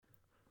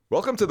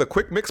Welcome to the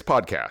Quick Mix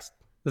Podcast.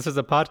 This is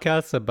a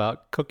podcast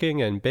about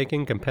cooking and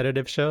baking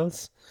competitive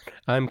shows.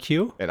 I'm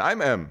Q. And I'm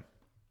M.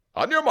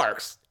 On your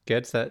marks.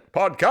 Get set.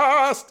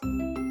 Podcast!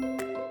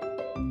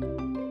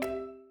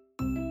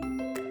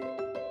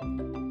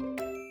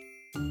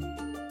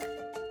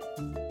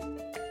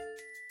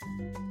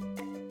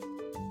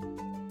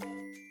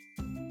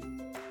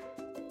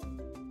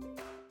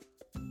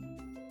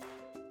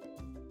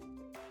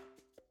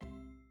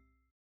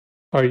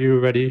 Are you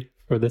ready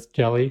for this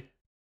jelly?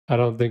 I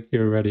don't think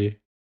you're ready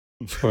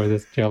for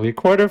this jelly.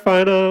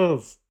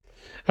 Quarterfinals!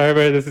 Hi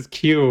everybody, this is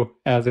Q,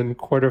 as in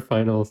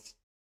quarterfinals.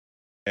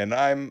 And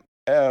I'm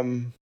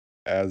M,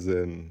 as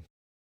in...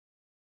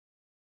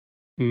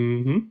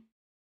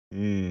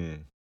 Mm-hmm.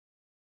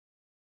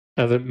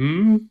 As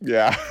in,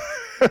 Yeah.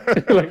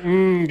 like,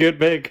 good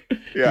bake.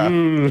 Yeah.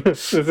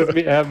 This is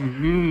me,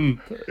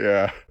 M.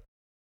 Yeah.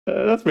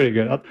 That's pretty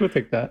good. We'll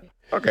take that.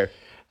 Okay.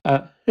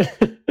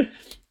 It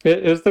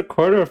is the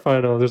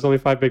quarterfinal. There's only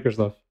 5 bakers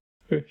left,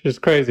 which is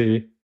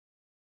crazy.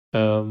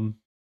 Because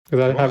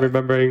I have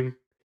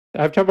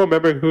trouble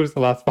remembering who's the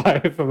last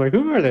 5. I'm like,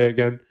 who are they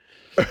again?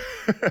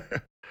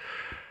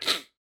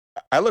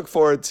 I look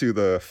forward to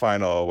the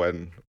final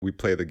when we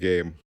play the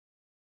game.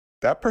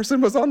 That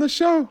person was on the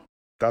show.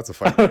 That's a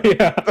fun. Oh,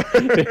 yeah.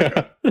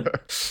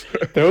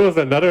 There was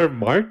another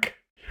Mark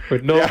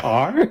with no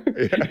R?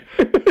 Yeah.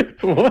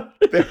 What?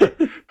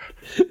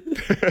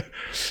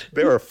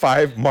 There were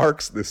 5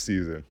 Marks this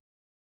season.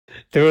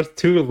 There was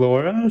 2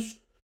 Lauras?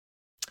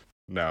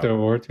 No. There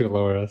were 2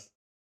 Lauras.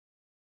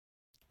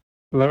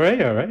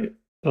 Lorea, right?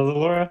 That was a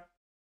Laura?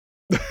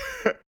 Is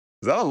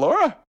that a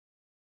Laura?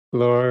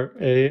 Laura.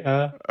 There's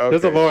a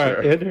Okay, Laura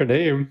sure. in her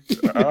name.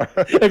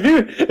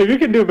 If you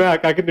can do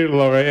Mac, I can do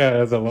Lorea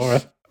as a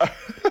Laura.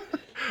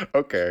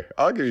 Okay,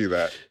 I'll give you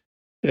that.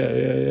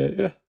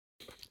 Yeah.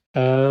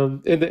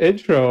 In the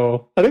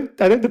intro, I think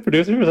the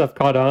producers have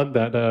caught on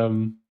that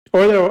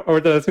or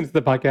they're listening to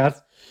the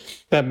podcast,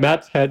 that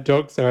Matt's head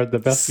jokes are the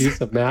best use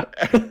of Matt.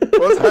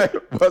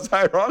 Was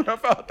I wrong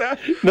about that?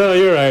 No,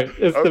 you're right.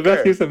 It's the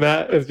best Okay. use of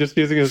Matt is just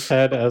using his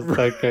head as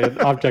like an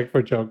object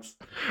for jokes.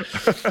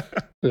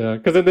 Yeah,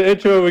 because in the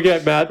intro we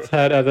get Matt's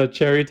head as a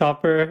cherry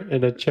topper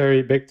and a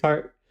cherry big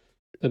tart,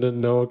 and then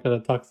Noah kind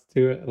of talks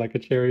to it like a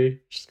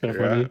cherry, which is kind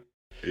of funny.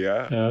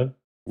 Yeah. Yeah.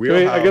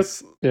 Wheelhouse. I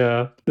guess,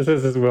 yeah, this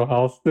is his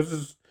wheelhouse.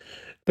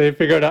 They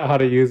figured out how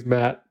to use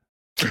Matt.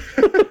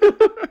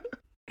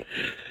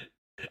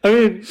 I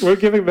mean, we're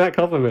giving Matt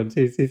compliments.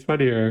 He's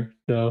funnier,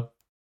 so.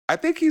 I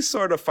think he's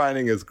sort of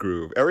finding his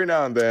groove. Every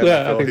now and then,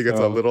 Yeah, I feel I think he gets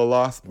so. a little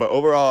lost, but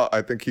overall,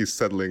 I think he's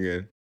settling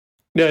in.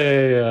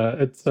 Yeah.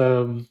 It's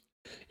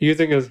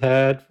using his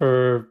head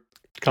for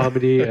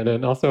comedy and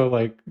then also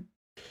like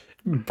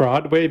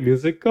Broadway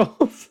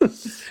musicals,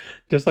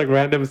 just like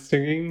random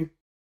singing,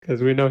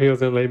 because we know he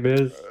was in Les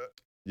Mis.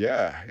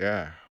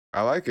 Yeah.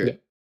 I like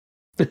it.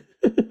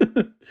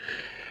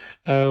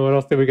 What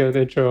else did we get in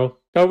the intro?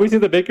 Oh, we see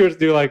the bakers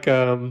do like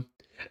in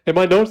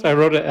my notes I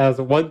wrote it as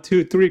 1,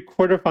 2, 3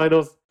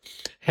 quarterfinals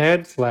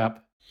hand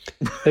slap.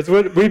 It's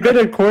when we've been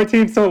in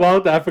quarantine so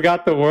long that I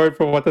forgot the word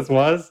for what this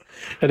was,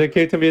 and it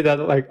came to me that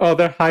like, oh,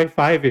 they're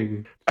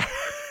high-fiving.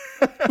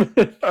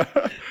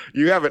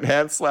 You haven't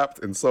hand slapped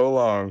in so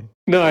long.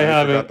 No, I You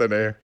haven't. forgot the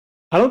name.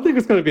 I don't think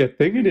it's going to be a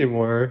thing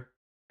anymore.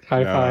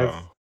 High fives.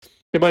 No.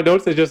 In my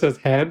notes, it just says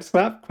hand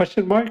slap,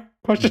 question mark.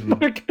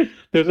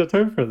 There's a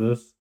term for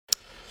this.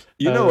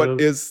 You know what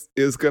is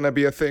going to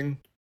be a thing?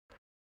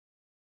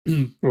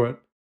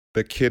 What?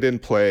 The Kid and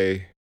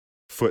Play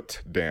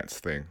foot dance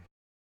thing.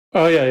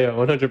 Oh, yeah,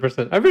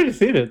 100%. I've already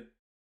seen it.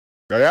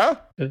 Oh, yeah?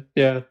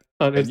 Yeah,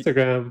 on And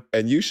Instagram.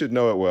 And you should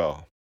know it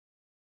well.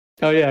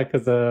 Oh, yeah,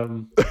 because we're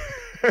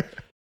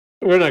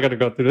not going to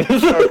go through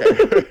this.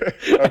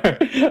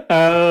 Okay.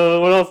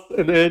 What else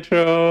in the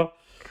intro?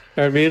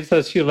 Armin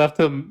says she left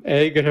an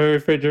egg in her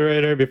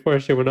refrigerator before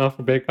she went off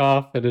for Bake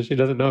Off, and then she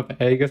doesn't know if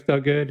the egg is still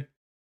good.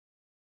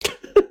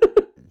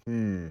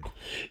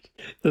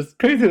 It's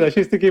crazy that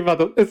she's thinking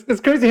about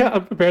it's crazy how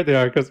unprepared they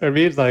are, because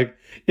Armin's like,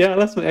 yeah, I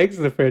left some eggs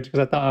in the fridge because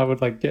I thought I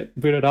would like get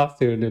booted off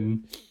soon,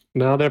 and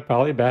now they're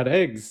probably bad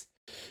eggs.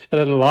 And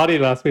then Lottie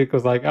last week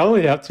was like, I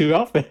only have 2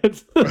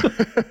 outfits.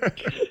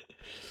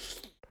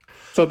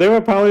 So they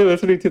were probably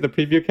listening to the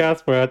preview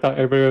cast where I thought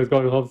everybody was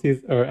going home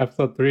season or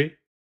episode 3.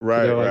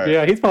 Right, They're like, right.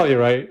 yeah, he's probably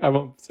right. I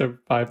won't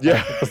survive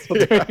Yeah.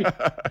 episode 3.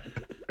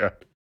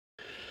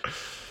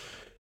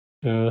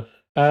 Yeah.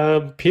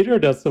 Peter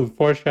does some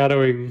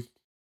foreshadowing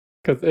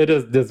because it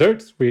is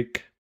desserts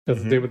week.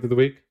 That's the name of the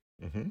week.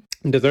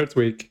 Desserts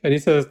week, and he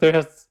says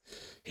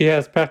he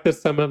has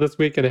practiced some of this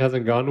week and it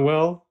hasn't gone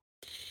well,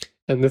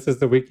 and this is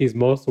the week he's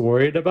most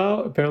worried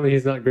about. Apparently,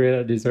 he's not great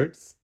at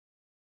desserts.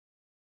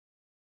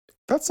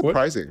 That's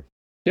surprising.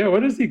 Yeah,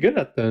 what is he good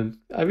at then?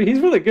 I mean, he's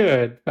really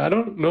good. I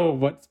don't know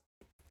what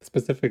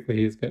specifically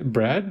he's good.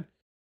 Bread,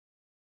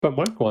 but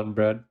Mark won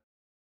bread.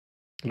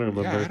 I don't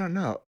remember. Yeah, I don't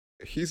know.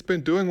 He's been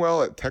doing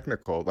well at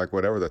technical, like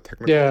whatever the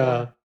technical.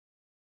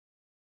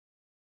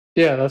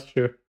 Yeah, that's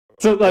true.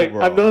 So like,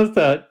 Overall. I've noticed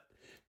that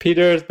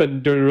Peter has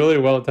been doing really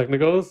well in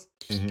technicals,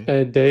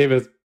 and Dave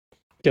is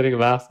getting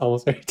last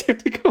almost very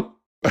technical.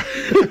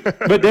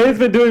 But Dave's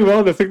been doing well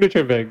in the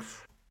signature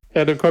bakes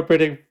and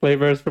incorporating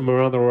flavors from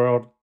around the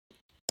world.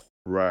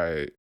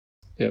 Right.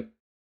 Yep.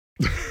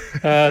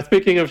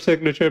 Speaking of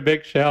signature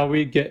bake, shall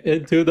we get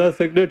into the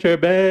signature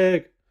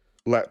bake?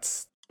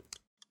 Let's.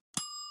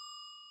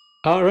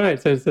 All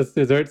right, since it's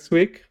desserts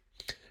week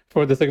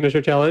for the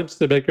signature challenge,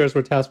 the bakers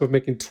were tasked with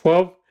making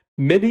 12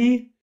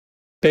 mini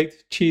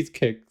baked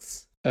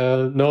cheesecakes.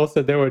 Noel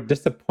said they were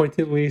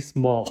disappointingly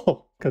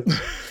small because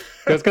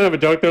it was kind of a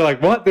joke. They're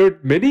like, "What? They're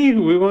mini?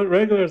 We want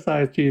regular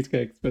sized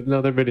cheesecakes," but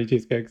no, they're mini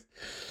cheesecakes.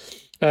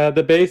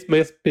 The base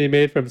must be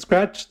made from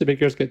scratch. The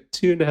bakers get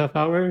 2.5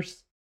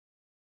 hours.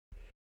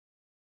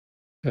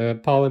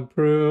 Paul and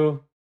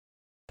Prue.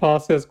 Paul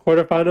says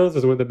quarterfinals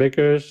is when the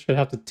bakers should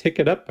have to take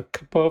it up a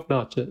couple of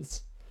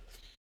notches.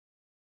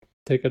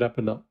 Take it up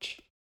a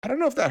notch. I don't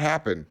know if that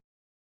happened.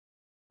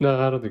 No,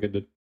 I don't think it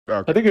did.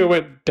 Okay. I think it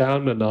went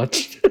down a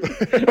notch.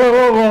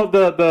 well,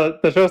 the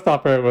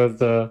showstopper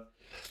was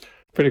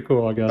pretty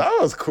cool, I guess. That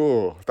was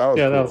cool. That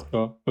was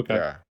cool.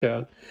 Okay.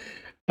 Yeah.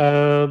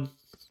 Paul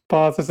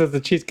also says the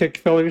cheesecake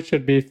filling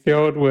should be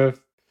filled with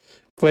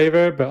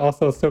flavor, but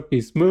also silky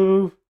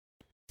smooth.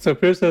 So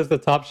Prue says the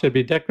top should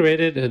be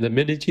decorated and the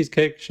mini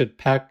cheesecake should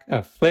pack a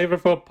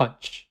flavorful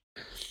punch.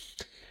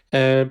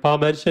 And Paul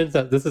mentions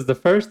that this is the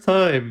first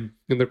time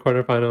in the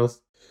quarterfinals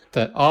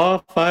that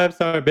all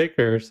 5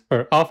 bakers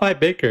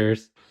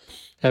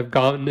have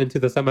gotten into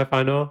the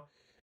semifinal,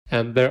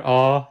 and they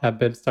all have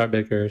been star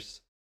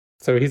bakers.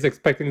 So he's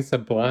expecting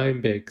sublime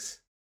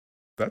bakes.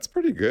 That's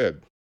pretty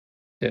good.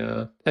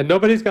 Yeah. And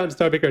nobody's gotten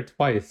star baker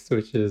twice,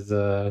 which is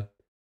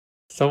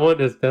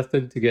someone is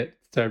destined to get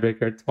star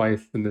baker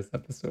twice in this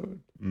episode.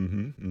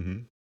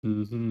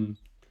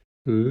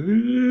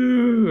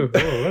 Ooh,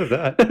 what is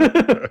that?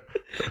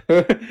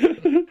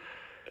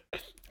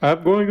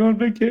 I'm going on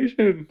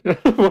vacation.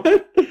 What?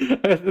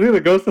 I think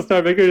the ghost of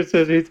Star Baker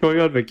says he's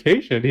going on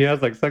vacation. He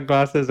has like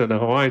sunglasses and a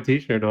Hawaiian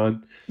t-shirt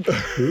on.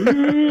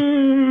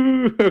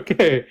 Ooh,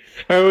 okay.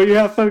 All right, well, you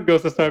have fun,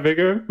 Ghost of Star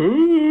Baker.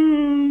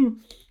 Ooh,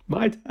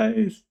 my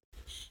ties.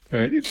 All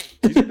right. You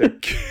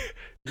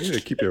need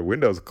to keep your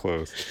windows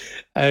closed.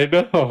 I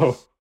know.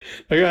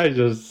 The guy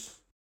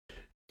just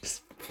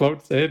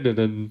floats in, and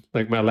then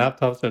like my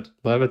laptop starts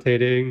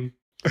levitating.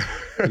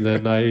 And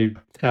then I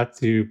had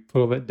to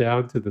pull it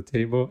down to the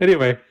table.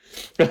 Anyway,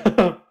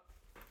 yeah,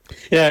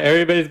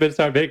 everybody's been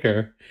Star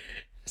Baker.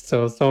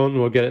 So someone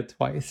will get it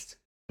twice.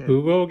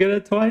 Who will get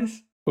it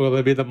twice? Will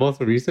it be the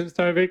most recent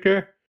Star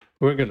Baker?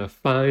 We're going to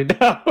find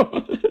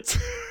out.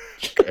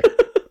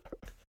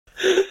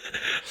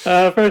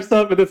 First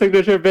up in the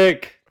signature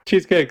bake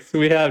cheesecakes,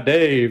 we have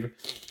Dave.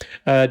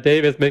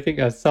 Dave is making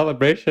a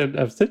celebration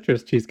of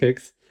citrus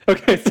cheesecakes.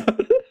 Okay, so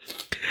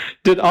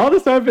did all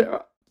the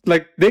Star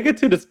like they get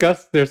to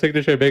discuss their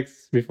signature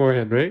bakes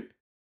beforehand, right?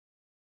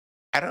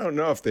 I don't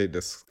know if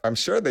I'm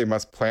sure they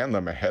must plan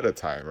them ahead of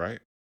time, right?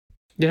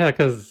 Yeah,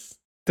 because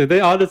did they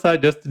all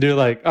decide just to do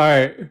like, all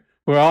right,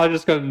 we're all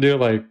just gonna do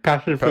like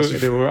passion fruit, and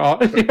then we're all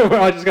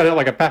just gonna have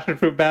like a passion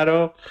fruit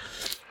battle.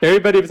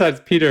 Everybody besides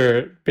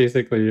Peter,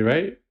 basically,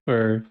 right?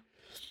 Or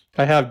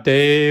I have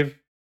Dave,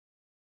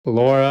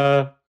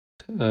 Laura,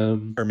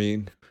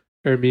 Ermine,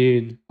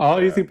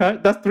 all using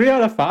passion. That's 3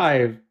 out of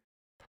 5.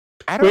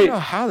 I don't know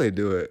how they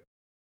do it.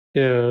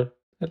 Yeah,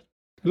 I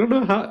don't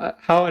know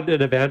how in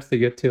advance they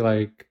get to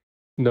like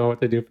know what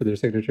they do for their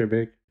signature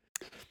bake.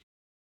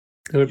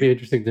 It would be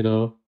interesting to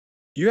know.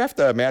 You have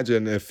to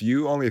imagine if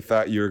you only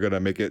thought you were gonna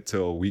make it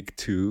till week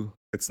 2.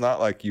 It's not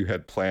like you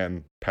had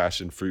planned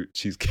passion fruit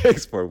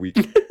cheesecakes for week.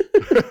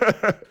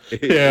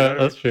 Yeah,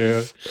 that's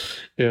true.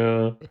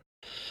 Yeah.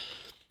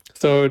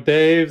 So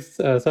Dave's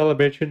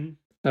celebration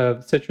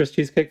of citrus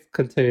cheesecake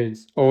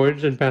contains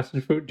orange and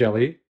passion fruit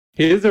jelly.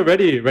 He is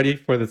already ready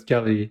for this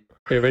jelly.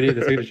 They're ready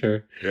the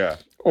signature. Yeah.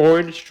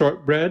 Orange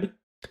shortbread,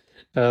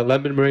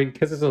 lemon meringue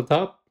kisses on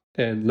top,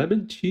 and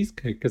lemon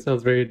cheesecake. It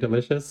sounds very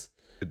delicious.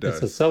 It does.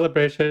 It's a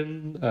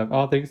celebration of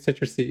all things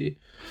citrusy.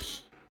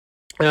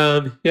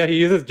 Yeah, he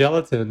uses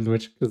gelatin,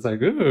 which is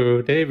like,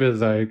 ooh, Dave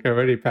is like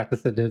already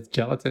practicing his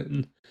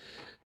gelatin.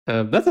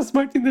 That's a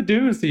smart thing to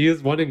do, is to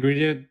use one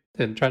ingredient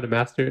and try to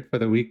master it for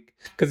the week.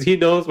 Because he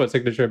knows what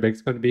signature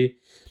bake's going to be,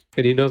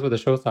 and he knows what the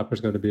showstopper is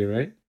going to be,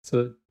 right?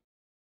 So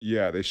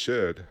yeah, they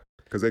should,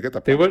 because they get the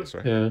practice,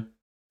 right?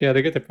 Yeah,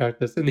 they get the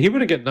practice, and he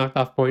wouldn't get knocked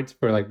off points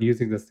for like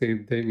using the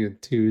same thing in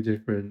 2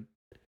 different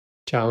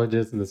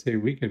challenges in the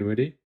same weekend, would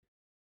he?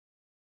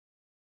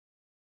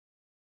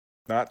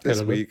 Not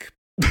this week.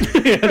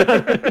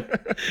 yeah,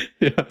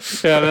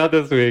 not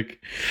this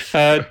week.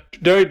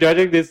 During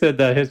judging, they said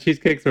that his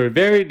cheesecakes were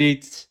very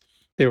neat.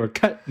 They were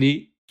cut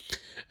neat.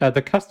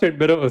 The custard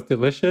middle was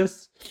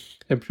delicious.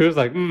 And Prue's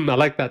like, I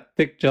like that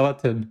thick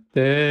gelatin.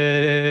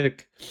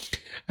 Thick.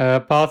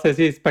 Paul says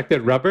he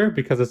expected rubber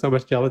because of so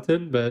much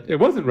gelatin, but it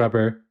wasn't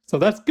rubber. So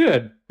that's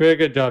good. Very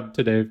good job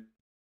to Dave.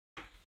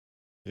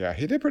 Yeah,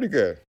 he did pretty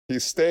good.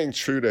 He's staying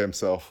true to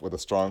himself with a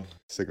strong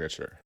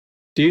signature.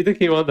 Do you think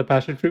he won the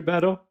passion fruit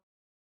battle?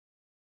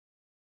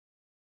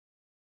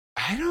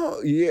 I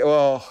don't. Yeah,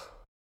 well,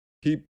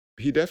 he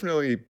he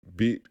definitely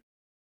beat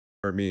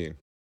Ermin.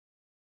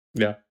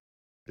 Yeah.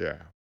 Yeah.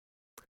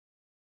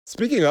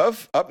 Speaking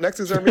of, up next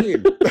is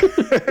Ermin,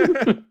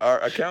 our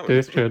accountant.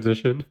 This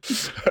transition.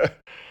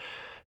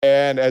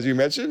 And as you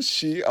mentioned,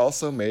 she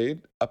also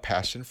made a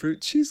passion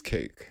fruit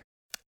cheesecake.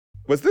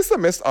 Was this a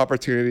missed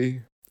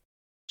opportunity?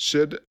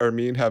 Should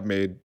Ermin have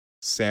made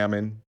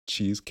salmon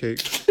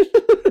cheesecake?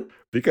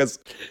 Because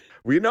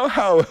we know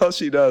how well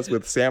she does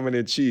with salmon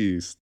and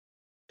cheese.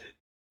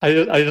 I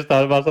just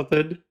thought about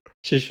something.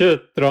 She should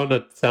have thrown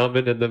a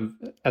salmon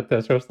at the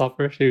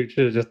showstopper. She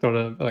should have just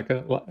thrown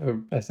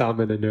a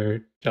salmon in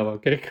her Jello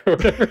cake or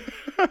whatever.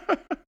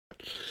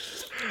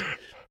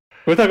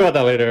 We'll talk about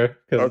that later.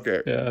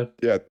 Okay. Yeah.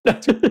 Yeah.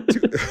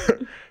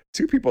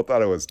 Two people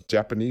thought it was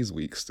Japanese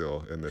week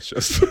still in this show.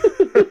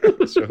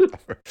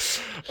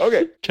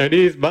 Okay.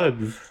 Chinese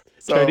buns.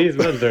 Chinese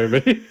buns,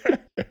 everybody.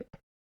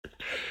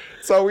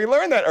 So we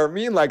learned that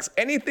Ermin likes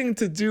anything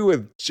to do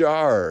with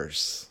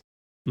jars.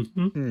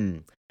 Mm-hmm.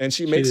 And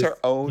she makes her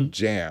own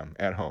jam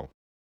at home.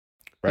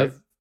 Right?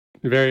 That's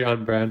very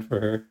on brand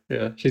for her.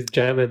 Yeah. She's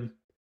jamming.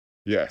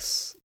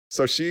 Yes.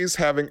 So she's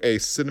having a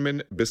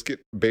cinnamon biscuit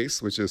base,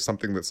 which is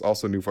something that's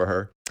also new for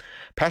her.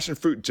 Passion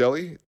fruit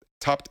jelly,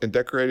 topped and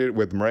decorated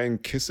with meringue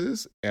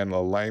kisses and a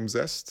lime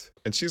zest.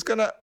 And she's going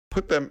to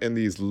put them in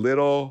these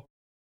little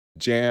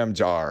jam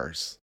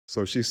jars.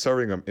 So she's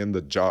serving them in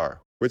the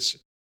jar, which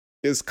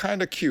is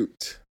kind of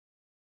cute.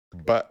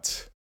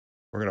 But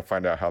we're going to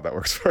find out how that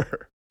works for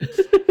her.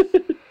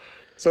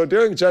 So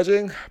during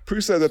judging, Prue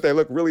said that they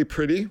look really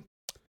pretty,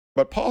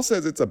 but Paul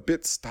says it's a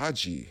bit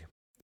stodgy.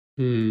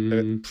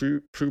 And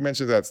Prue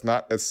mentioned that it's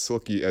not as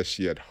silky as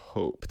she had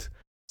hoped.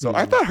 So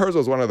I thought hers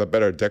was one of the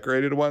better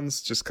decorated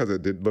ones just because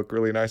it did look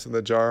really nice in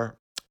the jar.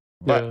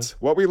 But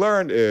what we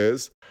learned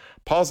is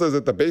Paul says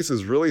that the base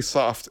is really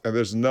soft and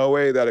there's no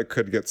way that it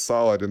could get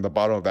solid in the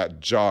bottom of that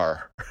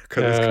jar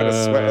because it's going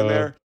to sweat in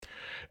there.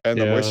 And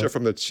the moisture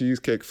from the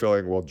cheesecake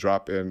filling will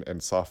drop in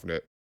and soften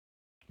it.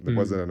 There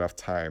wasn't enough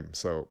time.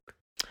 So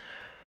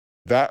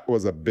that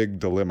was a big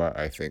dilemma,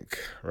 I think,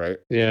 right?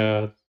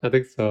 Yeah, I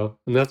think so.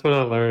 And that's when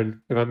I learned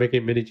if I'm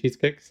making mini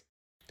cheesecakes,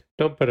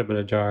 don't put them in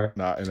a jar.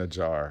 Not in a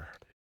jar.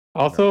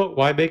 Also,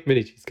 why make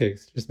mini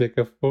cheesecakes? Just make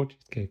a full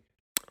cheesecake.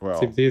 Well,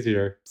 seems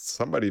easier.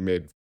 Somebody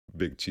made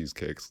big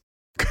cheesecakes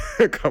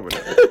coming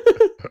up.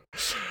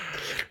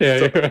 Yeah,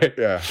 you're right.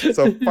 Yeah.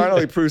 So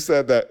finally, Prue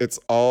said that it's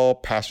all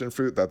passion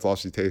fruit. That's all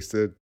she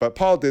tasted. But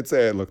Paul did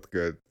say it looked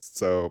good.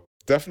 So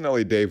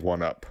definitely Dave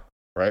won up,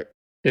 right?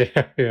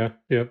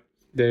 Yep.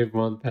 Dave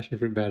won the passion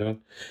fruit battle.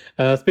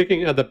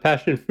 Speaking of the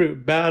passion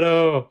fruit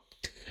battle,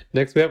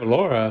 next we have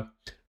Laura.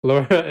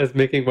 Laura is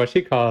making what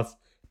she calls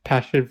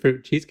passion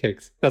fruit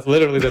cheesecakes. That's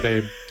literally the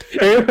name.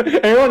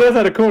 Everyone else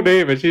had a cool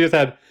name, and she just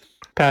had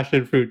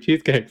passion fruit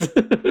cheesecakes.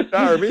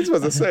 No, Ermin's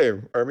was the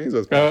same. Ermin's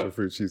was passion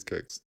fruit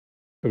cheesecakes.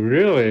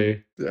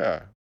 Really?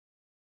 Yeah.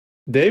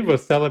 Dave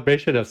was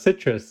celebration of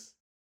citrus.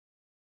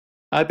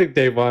 I think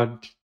Dave won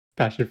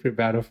passion fruit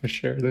battle for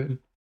sure then.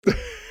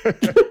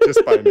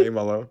 Just by name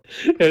alone.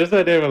 Yeah, just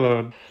by name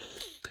alone.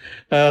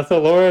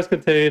 So Laura's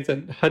contains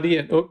a honey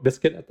and oat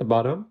biscuit at the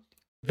bottom,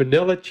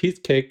 vanilla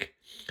cheesecake,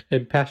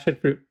 and passion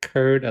fruit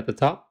curd at the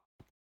top.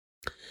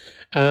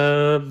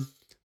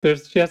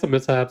 She has some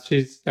mishaps.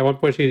 She's at one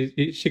point you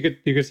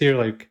could see her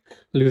like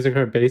losing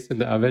her base in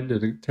the oven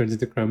and it turns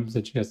into crumbs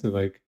and she has to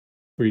like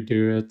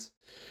redo it.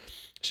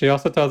 She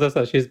also tells us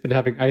that she's been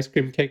having ice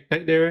cream cake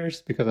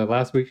nightmares because of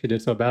last week she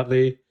did so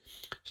badly.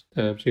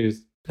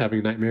 She's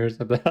having nightmares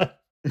of that.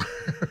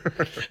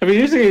 I mean,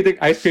 usually you think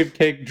ice cream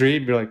cake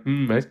dream, you're like,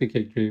 ice cream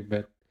cake dream,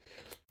 but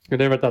I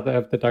never thought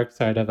of the dark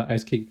side of the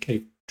ice cream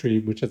cake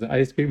dream, which is an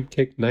ice cream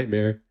cake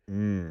nightmare.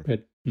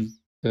 But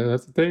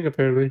that's the thing,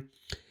 apparently.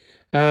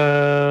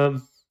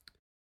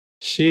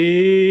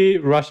 She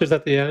rushes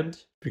at the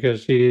end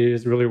because she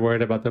is really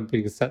worried about them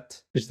being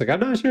set. She's like, I'm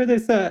not sure they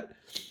set.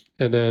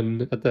 And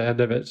then at the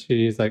end of it,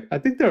 she's like, I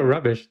think they're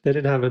rubbish. They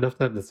didn't have enough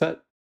time to set.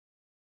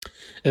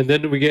 And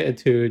then we get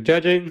into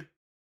judging,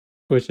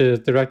 which is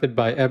directed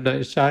by M.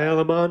 Night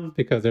Shyamalan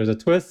because there's a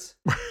twist.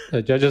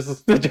 The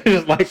judges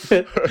liked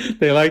it.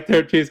 They liked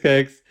their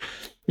cheesecakes.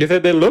 They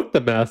said they looked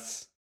a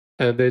mess,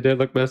 and they did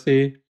look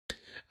messy.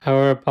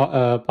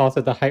 However, Paul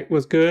said the height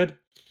was good.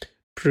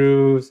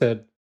 Prue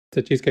said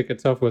the cheesecake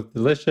itself was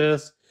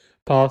delicious.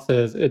 Paul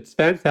says it's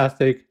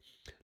fantastic.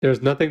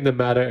 There's nothing the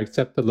matter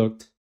except the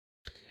look.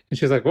 And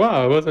she's like,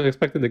 wow, I wasn't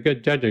expecting the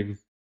good judging.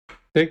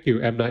 Thank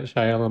you, M. Night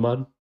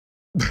Shyamalan.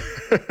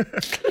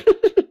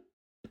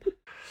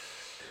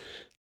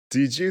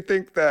 Did you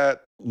think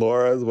that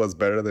Laura's was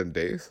better than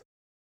Dave's?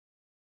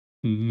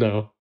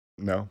 No.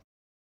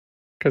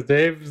 Because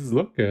Dave's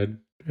look good,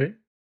 right?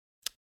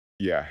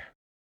 Yeah.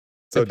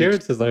 So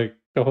appearance is like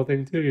the whole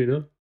thing too, you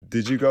know?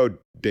 Did you go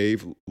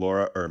Dave,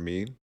 Laura,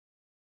 Ermin?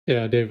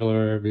 Yeah, Dave,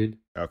 Laura, Ermin.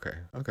 Okay.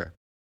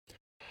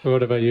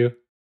 What about you?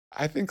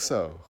 I think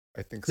so.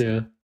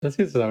 Yeah, that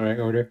seems the right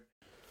order.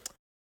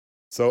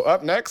 So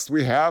up next,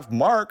 we have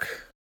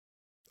Mark,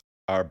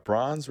 our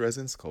bronze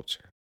resin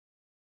sculpture.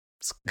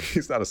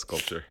 He's not a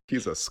sculptor.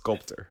 He's a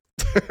sculptor.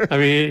 I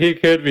mean, he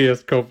could be a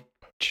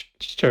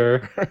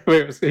sculpture.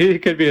 Wait, he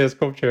could be a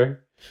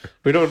sculpture.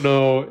 We don't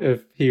know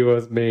if he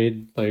was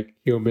made like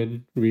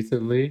human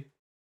recently.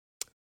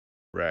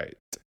 Right.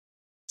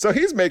 So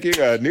he's making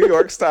a New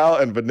York style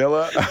and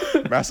vanilla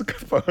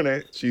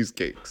mascarpone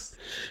cheesecakes.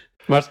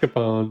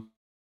 Mascarpone.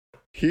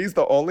 He's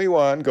the only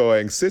one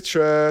going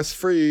citrus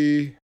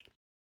free.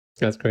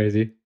 That's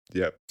crazy.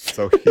 Yep.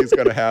 So he's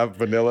going to have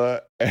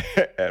vanilla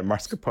and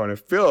mascarpone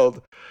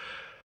filled.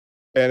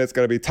 And it's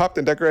going to be topped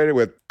and decorated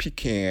with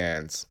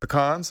pecans.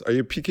 Pecans? Are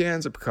you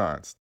pecans or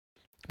pecans?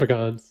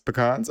 Pecans.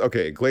 Pecans?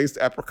 Okay. Glazed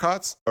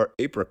apricots or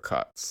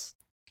apricots?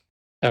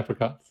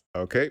 Apricots.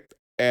 Okay.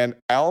 And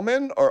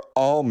almond or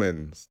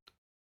almonds?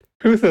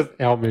 Who says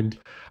almond?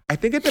 I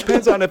think it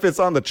depends on if it's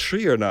on the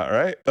tree or not,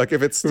 right? Like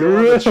if it's still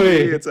on the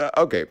tree, it's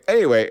okay.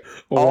 Anyway,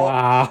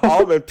 Wow.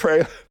 Almond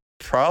praline?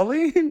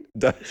 Praline.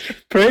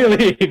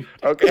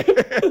 Okay.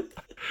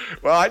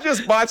 Well, I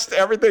just watched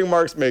everything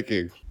Mark's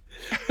making.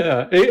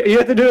 Yeah, you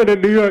have to do it in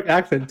a New York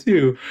accent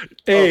too.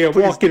 Hey, I'm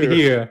walking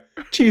here.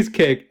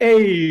 Cheesecake.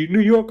 Hey, New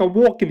York, I'm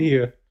walking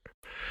here.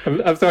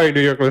 I'm sorry,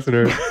 New York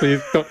listeners.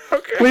 Please don't.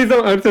 Okay. Please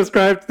don't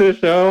unsubscribe to the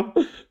show.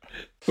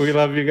 We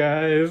love you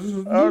guys.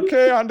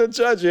 Okay, on to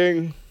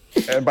judging.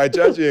 And by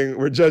judging,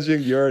 we're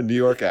judging your New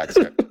York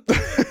accent.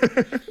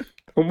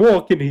 I'm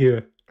walking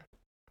here.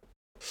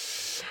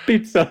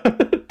 Pizza.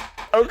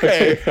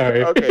 Okay.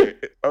 Sorry.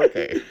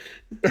 Okay.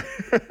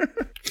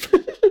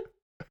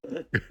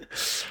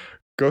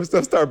 Ghost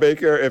of Star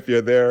Baker, if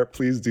you're there,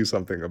 please do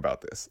something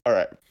about this. All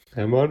right.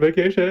 I'm on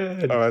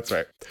vacation. Oh, that's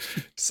right.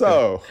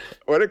 So,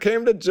 when it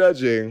came to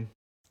judging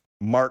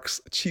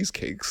Mark's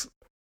cheesecakes,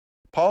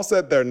 Paul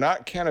said they're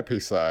not canopy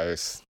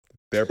size.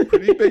 They're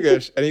pretty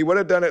biggish, and he would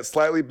have done it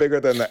slightly bigger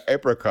than the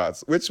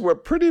apricots, which were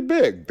pretty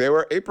big. They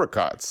were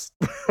apricots.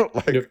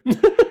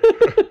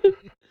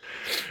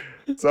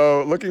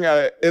 So, looking at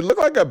it, it looked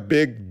like a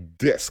big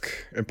disc.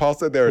 And Paul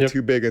said they were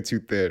too big and too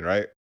thin,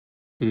 right?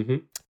 Mm-hmm.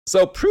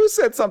 So Prue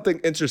said something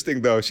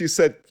interesting, though. She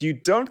said, you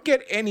don't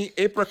get any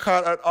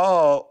apricot at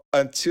all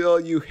until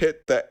you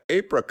hit the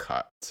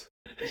apricot.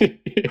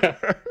 Yeah.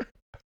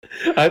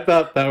 I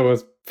thought that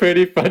was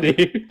pretty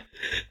funny.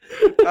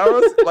 That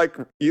was like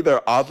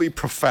either oddly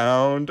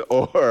profound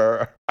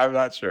or I'm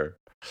not sure.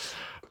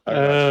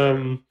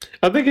 I'm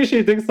thinking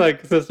she thinks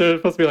like, since they're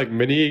supposed to be like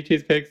mini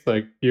cheesecakes,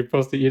 like you're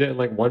supposed to eat it in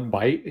like one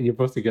bite and you're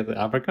supposed to get the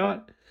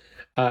apricot.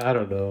 I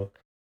don't know.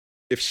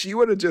 If she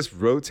would have just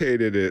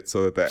rotated it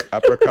so that the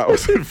apricot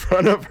was in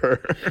front of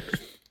her.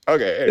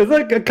 Okay. It's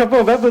like a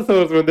couple of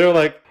episodes when they're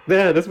like,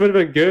 man, this would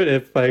have been good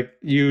if like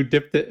you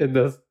dipped it in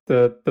the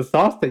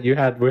sauce that you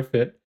had with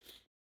it.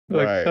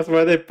 Like, right. That's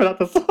why they put out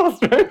the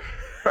sauce, right?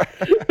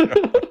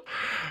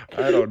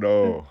 I don't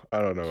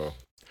know.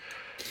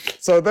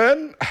 So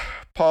then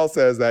Paul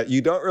says that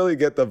you don't really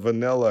get the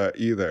vanilla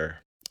either.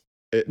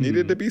 It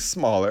needed to be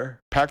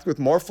smaller, packed with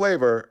more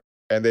flavor,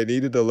 and they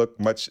needed to look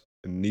much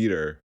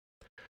neater.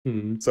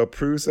 So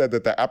Prue said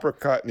that the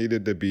apricot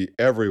needed to be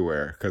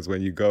everywhere because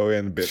when you go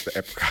in a bit, the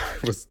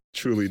apricot was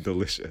truly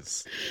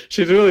delicious.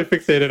 She's really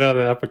fixated on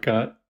the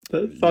apricot.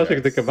 That's all she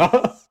can think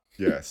about.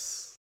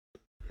 Yes.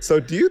 So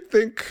do you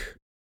think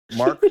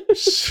Mark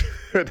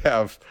should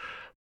have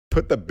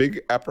put the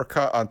big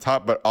apricot on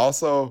top, but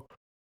also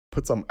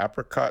put some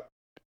apricot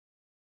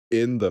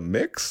in the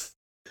mix?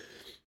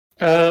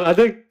 I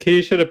think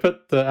he should have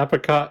put the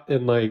apricot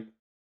in like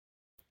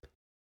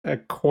a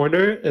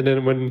corner, and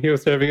then when he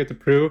was serving it to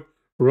Prue,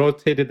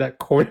 rotated that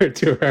corner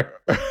to her.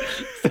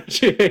 So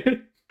she ate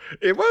it.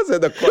 It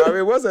wasn't the corner. I mean,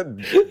 it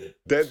wasn't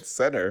dead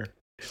center.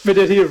 But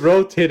then he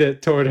rotated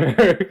it toward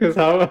her, because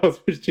how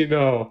else would she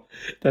know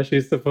that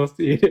she's supposed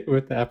to eat it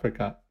with the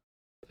apricot?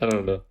 I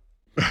don't know.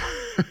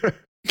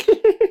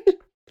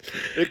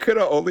 It could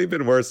have only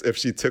been worse if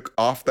she took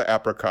off the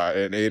apricot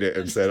and ate it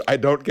and said, I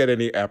don't get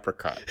any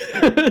apricot.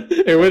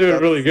 It would have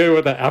been really good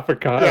with the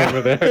apricot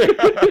over there.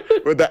 Yeah.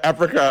 With the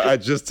apricot I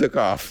just took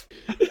off.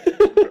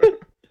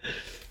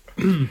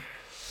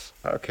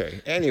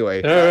 Okay.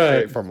 Anyway, all right.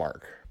 great for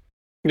Mark.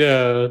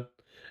 Yeah.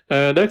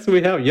 Next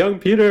we have young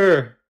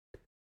Peter,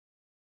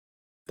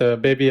 the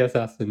baby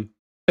assassin.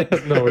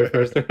 No, wait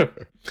first.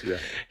 Yeah.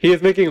 He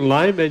is making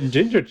lime and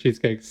ginger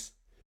cheesecakes.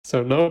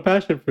 So no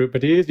passion fruit,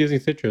 but he is using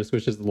citrus,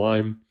 which is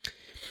lime.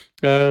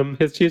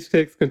 His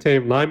cheesecakes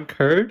contain lime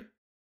curd,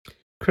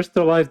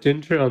 crystallized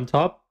ginger on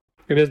top,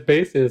 and his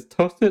base is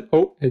toasted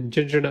oat and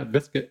ginger nut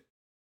biscuit,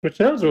 which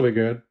sounds really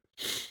good.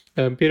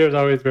 Peter's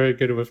always very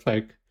good with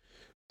like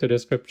the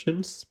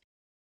descriptions,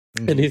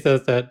 and he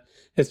says that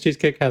his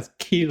cheesecake has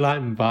key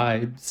lime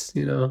vibes.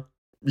 You know,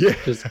 Yeah,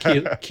 just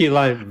key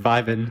lime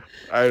vibing.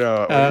 I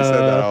know. When you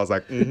said that, I was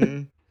like,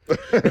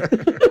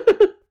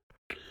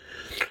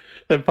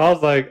 And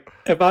Paul's like,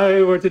 if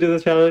I were to do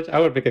this challenge, I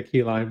would make a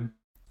key lime.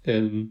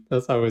 And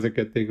that's always a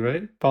good thing,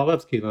 right? Paul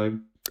loves key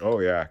lime. Oh,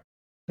 yeah.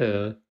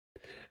 Yeah.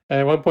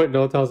 At one point,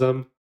 Noel tells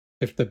him,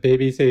 if the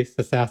babyface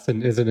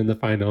assassin isn't in the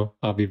final,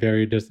 I'll be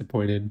very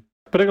disappointed.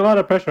 Putting a lot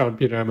of pressure on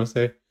Peter, I must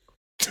say.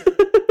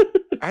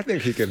 I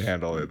think he can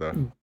handle it,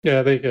 though.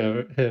 Yeah, they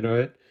handle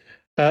it.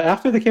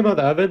 After they came out of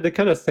the oven, they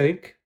kind of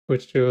sank,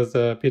 which was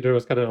Peter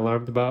was kind of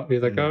alarmed about.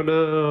 He's like, "Oh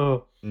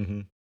no!"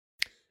 Mm-hmm.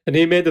 And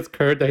he made this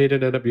curd that he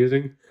didn't end up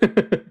using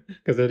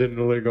because it didn't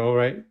really go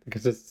right. The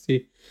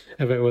consistency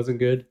of it wasn't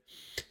good.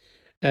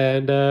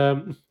 And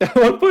at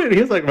one point,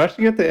 he was like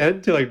rushing at the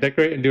end to like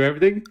decorate and do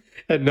everything.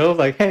 And Noel's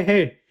like, "Hey,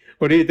 hey,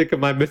 what do you think of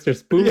my Mr.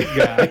 Spoon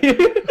guy?"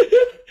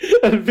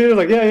 And Peter's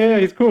like, "Yeah,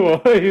 he's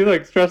cool." He's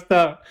like stressed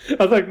out.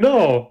 I was like,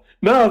 "No,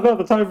 it's not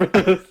the time for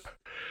this."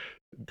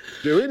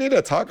 Do we need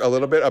to talk a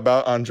little bit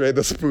about Andre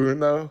the Spoon,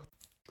 though?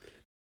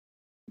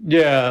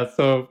 Yeah,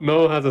 so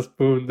Noel has a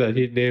spoon that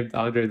he named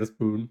Andre the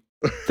Spoon.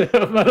 I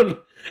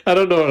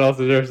don't know what else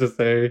there's to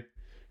say.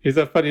 He's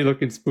a funny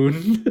looking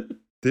spoon.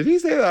 Did he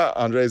say that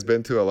Andre's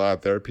been to a lot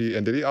of therapy?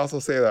 And did he also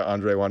say that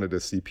Andre wanted to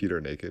see Peter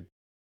naked?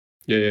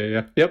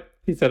 Yeah. Yep,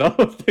 he said all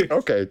those things.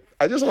 Okay,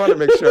 I just want to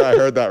make sure I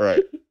heard that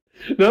right.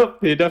 Nope,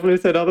 he definitely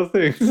said all those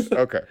things.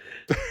 Okay.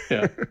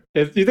 Yeah.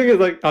 Do you think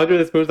it's like Andre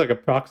the Spoon's like a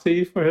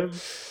proxy for him?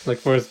 Like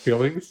for his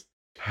feelings?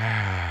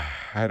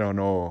 I don't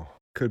know.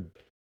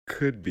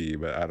 Could be,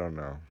 but I don't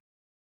know.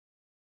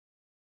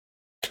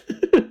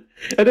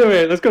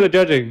 Anyway, let's go to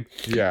judging.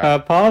 Yeah.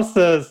 Paul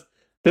says,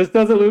 this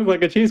doesn't look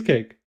like a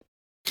cheesecake.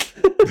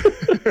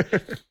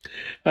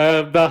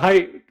 The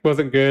height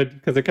wasn't good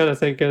because it kind of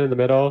sank in the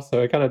middle,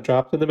 so it kind of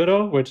dropped in the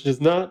middle, which is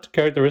not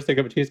characteristic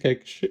of a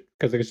cheesecake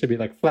because it should be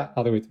like flat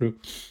all the way through.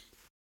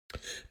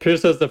 Peter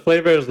says the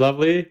flavor is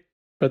lovely,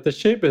 but the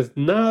shape is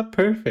not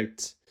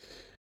perfect.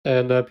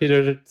 And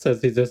Peter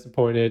says he's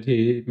disappointed.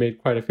 He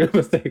made quite a few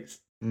mistakes.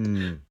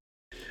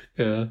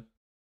 Yeah.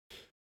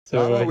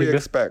 So not what we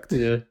expect.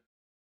 Yeah,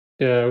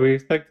 we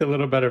expect a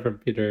little better from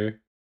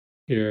Peter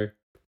here.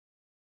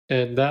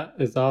 And that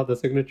is all the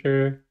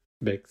signature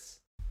bakes.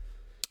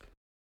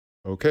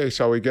 Okay,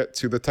 shall we get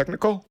to the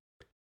technical?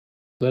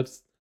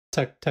 Let's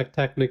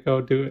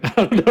technical do it.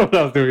 I don't know what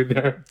I was doing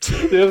there.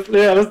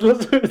 Yeah, let's do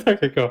the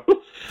technical.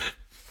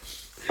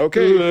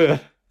 Okay.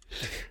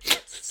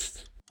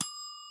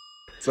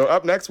 So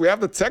up next we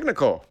have the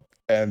technical.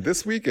 And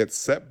this week it's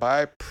set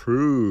by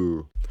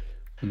Prue.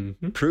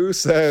 Mm-hmm. Prue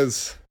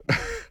says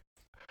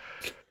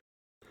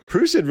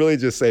Prue should really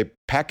just say,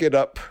 pack it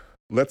up.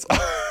 Let's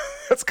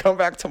come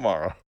back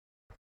tomorrow.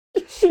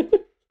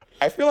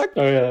 I feel like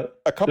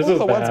a couple of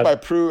the ones by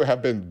Prue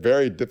have been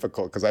very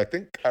difficult because I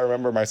think I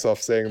remember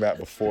myself saying that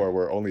before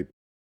where only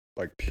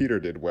like Peter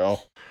did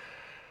well.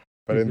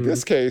 But in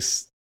this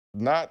case,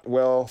 not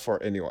well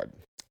for anyone.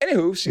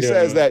 Anywho, she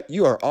says that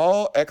you are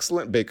all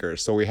excellent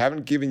bakers, so we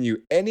haven't given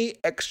you any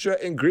extra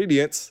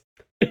ingredients.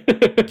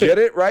 Get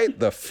it right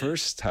the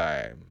first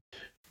time.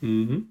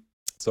 Mm-hmm.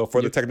 So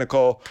for the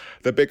technical,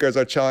 the bakers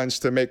are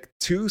challenged to make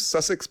 2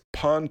 Sussex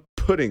pond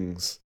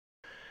puddings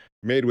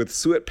made with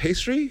suet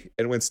pastry,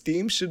 and when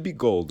steamed should be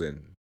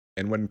golden.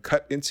 And when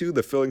cut into,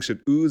 the filling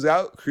should ooze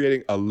out,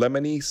 creating a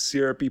lemony,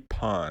 syrupy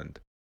pond.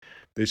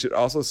 They should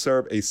also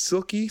serve a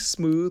silky,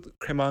 smooth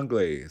creme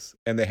anglaise,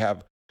 and they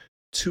have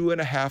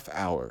 2.5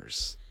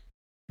 hours.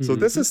 So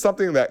this is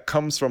something that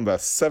comes from the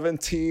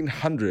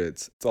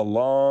 1700s. It's a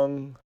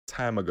long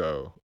time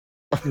ago.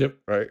 Yep.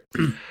 Right?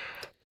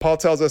 Paul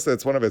tells us that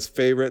it's one of his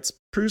favorites.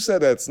 Prue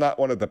said that it's not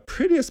one of the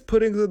prettiest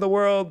puddings in the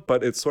world,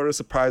 but it's sort of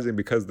surprising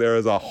because there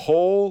is a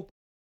whole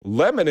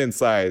lemon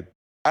inside.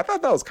 I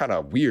thought that was kind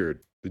of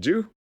weird. Did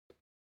you?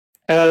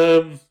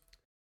 I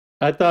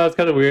thought it was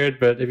kind of weird,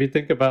 but if you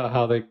think about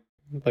how they,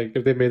 like,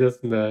 if they made this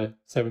in the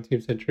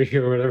 17th century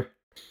or whatever,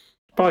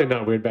 probably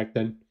not weird back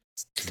then.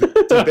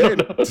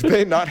 Did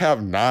they not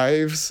have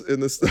knives in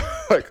this?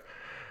 Like,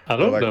 I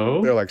don't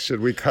know. They're like,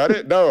 should we cut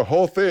it? No,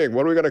 whole thing.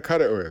 What are we going to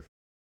cut it with?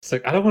 It's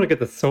like, I don't want to get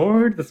the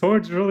sword. The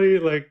sword's really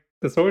like,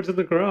 the sword's in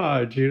the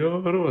garage, you know?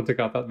 I don't want to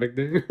take out that big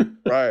thing.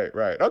 Right.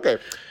 Okay.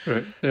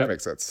 Right. Yeah. That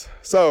makes sense.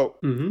 So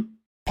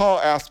Paul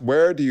asks,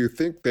 where do you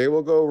think they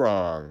will go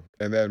wrong?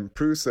 And then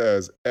Prue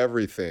says,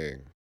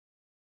 everything.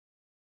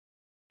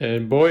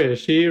 And boy, is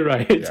she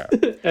right. Yeah.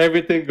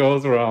 Everything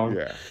goes wrong.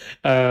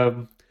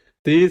 Yeah.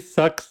 These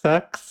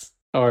sucks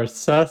are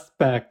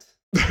suspect,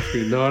 if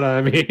you know what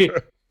I mean.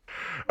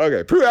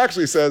 Okay, Prue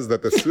actually says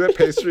that the suet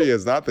pastry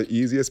is not the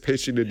easiest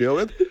pastry to deal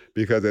with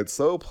because it's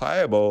so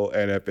pliable,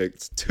 and if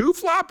it's too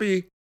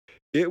floppy,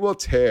 it will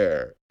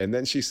tear. And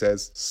then she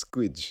says,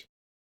 squidge.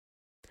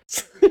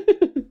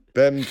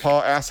 Then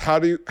Paul asks, how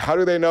do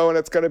they know when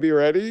it's going to be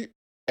ready?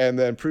 And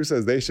then Prue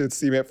says they should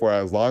steam it for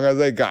as long as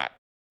they got.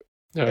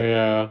 Oh,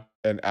 yeah.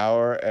 1.5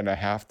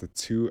 hours to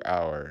 2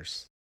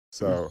 hours.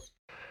 So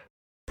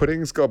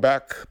puddings go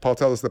back. Paul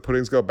tells us that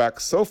puddings go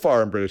back so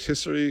far in British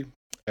history.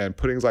 And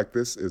puddings like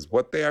this is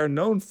what they are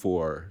known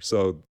for.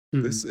 So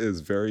this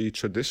is very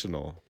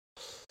traditional.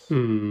 I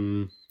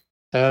don't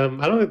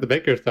think the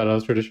bakers thought it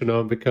was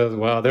traditional because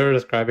while they were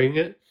describing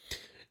it,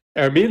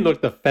 Hermine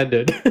looked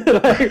offended.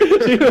 Like,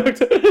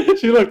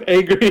 she looked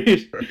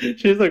angry.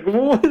 She's like,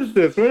 "What is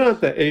this? We're not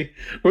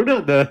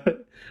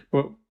the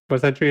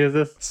what century is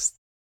this?"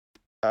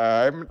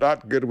 I'm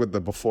not good with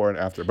the before and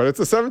after, but it's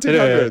the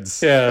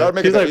 1700s. Yeah. That would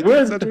make it the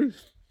 18th century?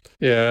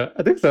 Yeah,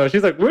 I think so.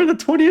 She's like, we're in the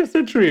 20th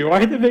century.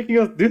 Why are they making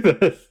us do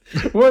this?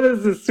 What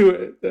is this?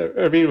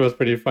 Irene was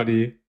pretty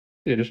funny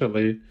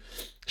initially.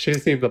 She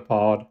seemed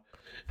appalled.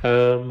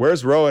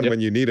 Where's Rowan Yep.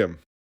 when you need him?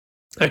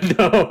 I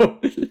know.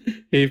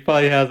 He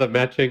probably has a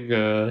matching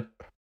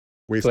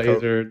Waistcoat.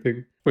 blazer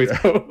thing.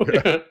 Waistcoat.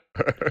 Yeah.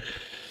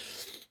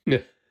 Yeah.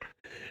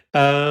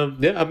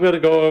 Yeah, I'm gonna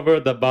go over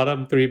the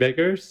bottom three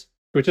bakers,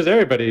 which is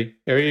everybody.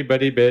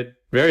 Everybody bid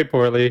very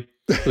poorly.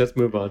 Let's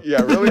move on.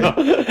 Yeah, really? No.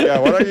 Yeah,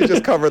 why don't you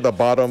just cover the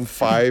bottom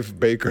 5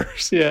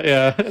 bakers?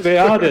 Yeah, they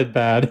all did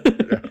bad.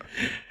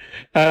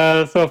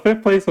 So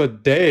fifth place was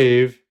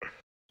Dave.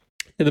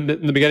 In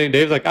the beginning,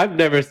 Dave's like, I've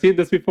never seen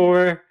this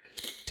before.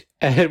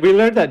 And we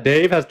learned that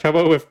Dave has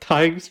trouble with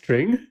tying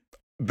string.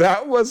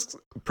 That was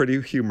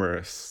pretty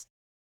humorous.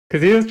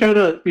 Because he was trying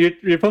to, you're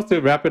supposed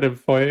to wrap it in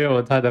foil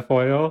and tie the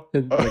foil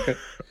in,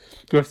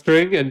 with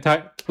string and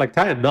tie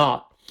a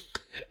knot.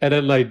 And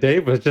then like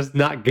Dave was just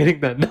not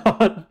getting that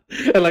knot.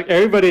 And like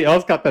everybody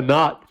else got the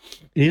knot.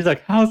 And he's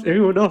like, how's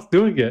everyone else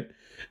doing it?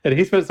 And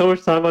he spent so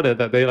much time on it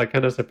that they like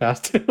kind of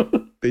surpassed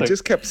him. They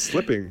just kept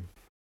slipping.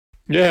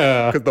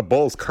 Yeah. Because the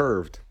bowl's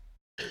curved.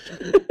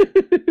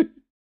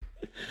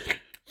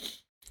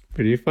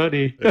 Pretty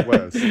funny. It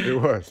was.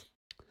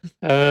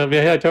 Yeah, he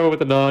had trouble with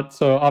the knot.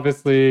 So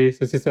obviously,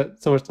 since he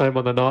spent so much time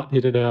on the knot,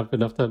 he didn't have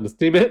enough time to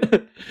steam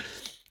it.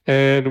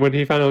 And when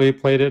he finally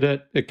plated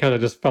it, it kind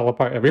of just fell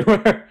apart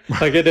everywhere.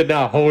 Like it did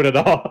not hold at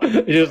all.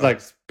 It just like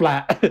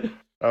splat. That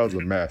was a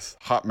mess.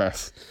 Hot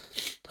mess.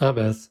 Hot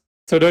mess.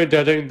 So during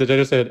judging, the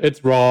judges said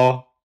it's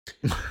raw.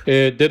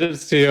 It didn't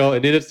seal.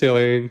 It needed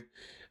sealing.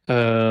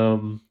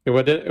 It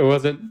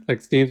wasn't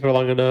like steamed for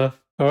long enough.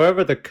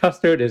 However, the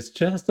custard is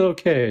just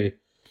okay.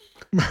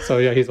 So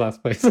yeah, he's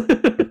last place.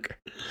 Okay.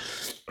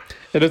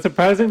 And then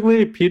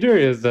surprisingly, Peter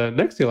is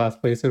next to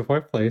last place in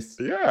fourth place.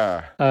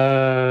 Yeah.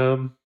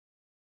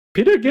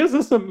 Peter gives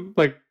us some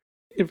like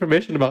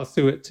information about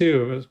suet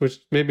too, which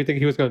made me think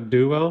he was going to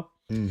do well.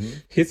 Mm-hmm.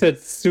 He said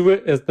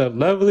suet is the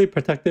lovely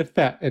protective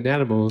fat in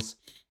animals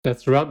that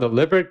surround the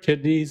liver,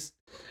 kidneys,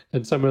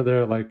 and some of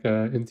their like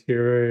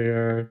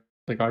interior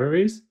like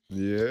arteries.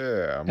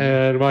 Yeah.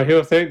 And while he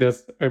was saying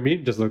this,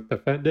 Armin just looked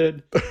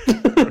offended.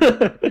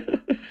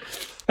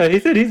 And he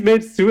said he's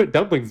made suet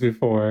dumplings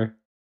before.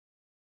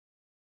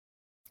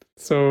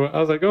 So I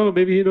was like, oh,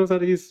 maybe he knows how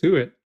to use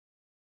suet.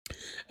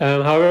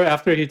 However,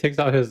 after he takes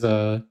out his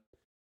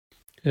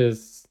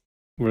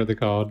what are they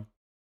called?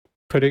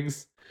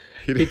 Puddings.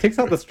 He takes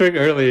out the string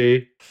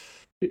early,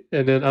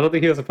 and then I don't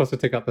think he was supposed to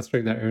take out the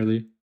string that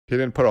early. He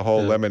didn't put a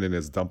whole lemon in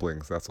his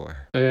dumplings, that's why.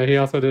 Yeah, he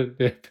also did.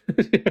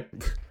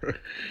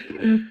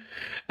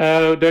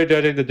 During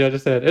judging, the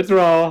judges said it's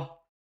raw,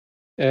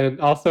 and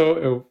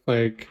also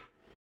it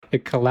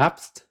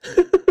collapsed,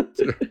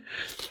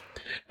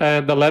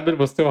 and the lemon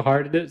was still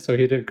hard in it, so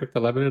he didn't cook the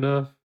lemon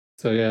enough.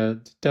 So yeah,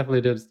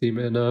 definitely didn't steam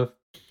it enough.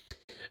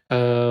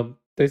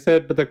 They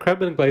said, but the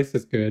creme glace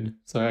is good,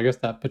 so I guess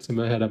that puts him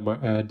ahead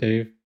of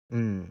Dave.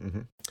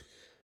 Mm-hmm.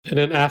 And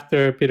then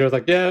after, Peter was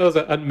like, yeah, it was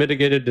an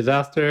unmitigated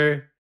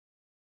disaster.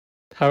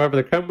 However,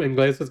 the creme and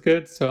glaze was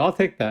good, so I'll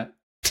take that.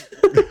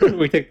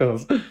 We take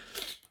those.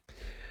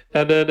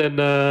 And then in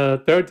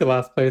third to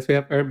last place, we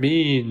have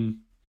Ermine.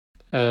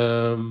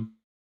 The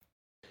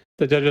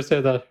judges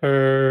said that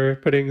her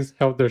puddings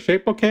held their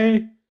shape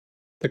okay.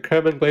 The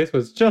creme and glaze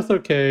was just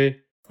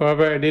okay.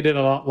 However, it needed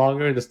a lot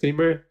longer in the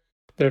steamer.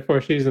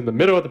 Therefore, she's in the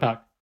middle of the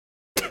pack.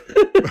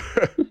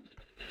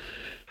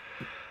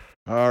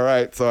 All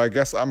right, so I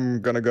guess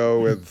I'm going to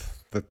go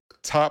with the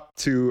top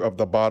 2 of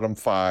the bottom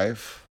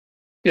 5.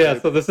 Yeah,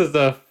 so this is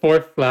the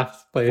fourth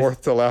last place.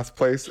 Fourth to last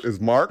place is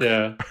Mark.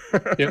 Yeah.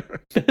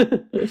 Yep.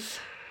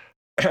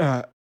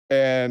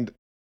 And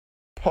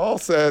Paul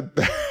said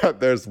that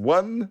there's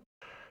one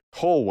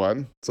whole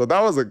one. So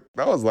that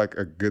was like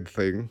a good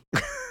thing,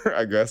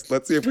 I guess.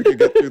 Let's see if we can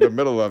get through the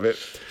middle of it.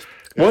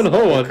 One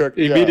whole one. Cook,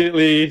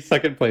 immediately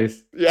second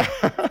place. Yeah.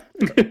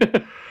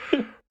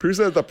 Prue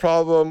says the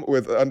problem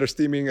with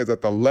understeaming is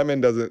that the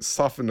lemon doesn't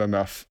soften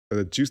enough,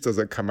 the juice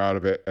doesn't come out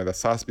of it, and the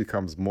sauce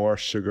becomes more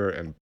sugar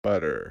and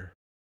butter.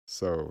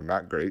 So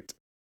not great.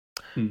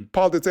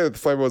 Paul did say that the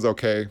flavor was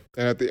okay.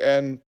 And at the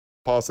end,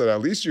 Paul said, at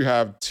least you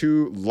have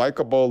 2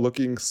 likable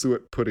looking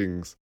suet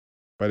puddings,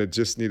 but it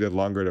just needed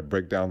longer to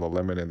break down the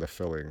lemon in the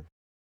filling.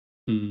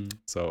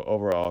 So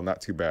overall,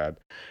 not too bad.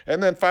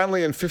 And then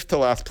finally, in fifth to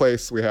last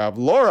place, we have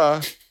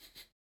Laura.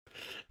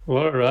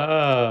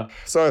 Laura.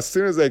 So as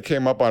soon as they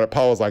came up on it,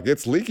 Paul was like,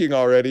 it's leaking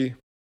already.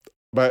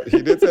 But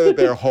he did say that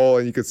they're whole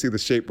and you could see the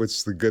shape, which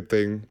is a good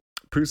thing.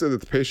 Prue said that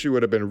the pastry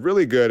would have been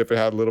really good if it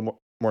had a little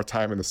more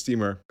time in the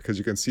steamer because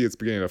you can see it's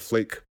beginning to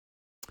flake.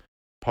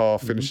 Paul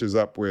finishes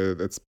up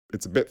with it's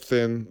a bit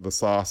thin, the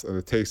sauce and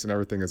the taste and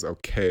everything is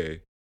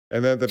okay.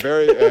 And then at the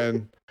very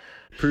end,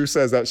 Prue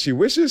says that she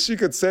wishes she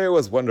could say it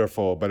was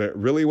wonderful, but it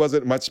really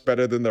wasn't much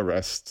better than the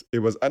rest. It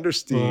was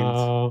understeamed.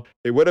 Wow.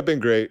 It would have been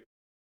great,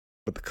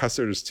 but the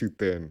custard is too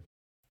thin.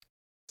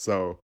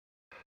 So,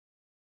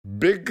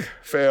 big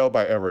fail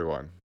by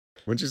everyone.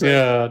 Wouldn't you say?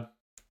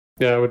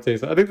 Yeah, I would say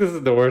so. I think this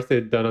is the worst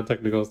they've done on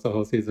technicals the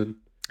whole season.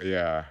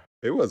 Yeah.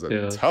 It was a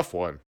Yeah. tough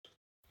one.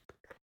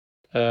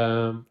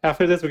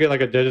 After this, we get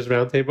like a judges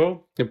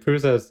roundtable, and Prue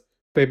says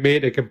they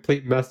made a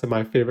complete mess of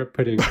my favorite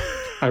pudding.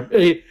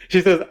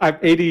 She says I'm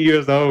 80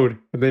 years old,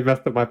 and they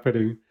messed up my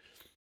pudding.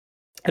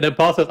 And then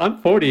Paul says I'm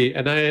 40,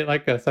 and I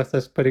like a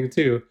success pudding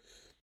too.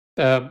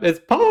 Is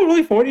Paul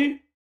really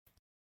 40?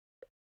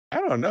 I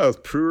don't know. Is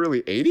Prue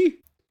really 80?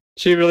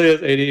 She really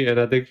is 80, and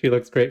I think she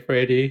looks great for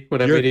 80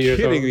 when I'm You're 80 years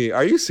old. kidding me.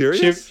 Are you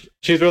serious?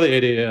 She's really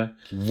 80, yeah.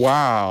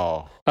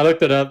 Wow. I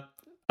looked it up.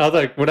 I was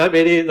like, when I'm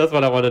 80, that's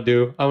what I want to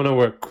do. I want to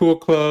wear cool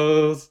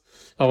clothes.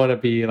 I want to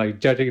be like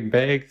judging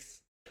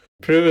bags.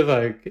 Prue is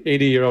like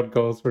 80-year-old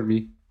goals for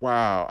me.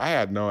 Wow. I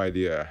had no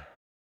idea.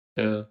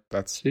 Yeah.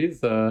 That's.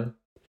 She's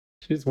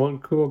one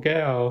cool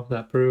gal,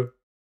 that Prue.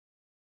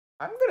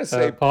 I'm going to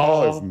say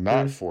Paul is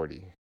not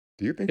 40.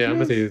 Do you think Yeah, he I'm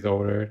going to is? say he's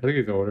older. I think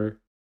he's older.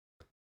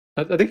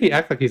 I think he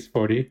acts like he's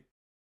 40. Does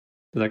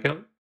that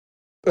count?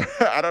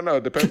 I don't know.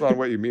 It depends on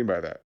what you mean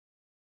by that.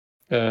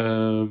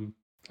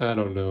 I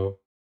don't know.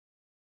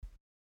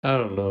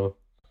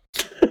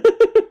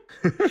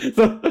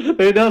 So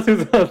they announced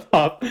who's on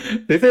top.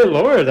 They say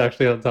Laura is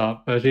actually on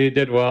top. She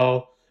did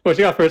well. Well,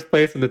 she got first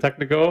place in the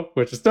technical,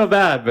 which is still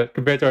bad, but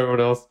compared to everyone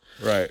else,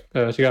 Right.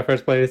 she got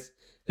first place,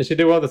 and she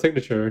did well in the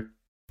signature.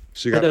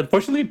 She And got.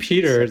 unfortunately,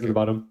 Peter is in the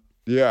bottom.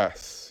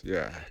 Yes.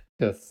 Yeah.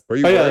 Yes. Were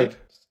you yeah. worried?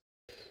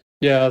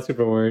 Yeah, I was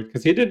super worried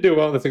because he did do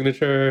well in the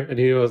signature, and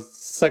he was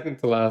second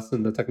to last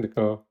in the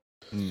technical.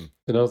 Mm.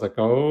 And I was like,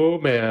 oh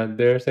man,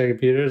 they're saying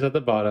Peter's at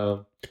the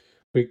bottom.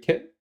 We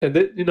can't,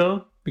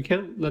 we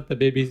can't let the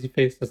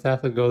baby-faced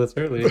assassin go this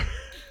early.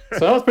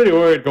 So I was pretty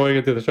worried going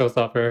into the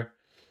showstopper.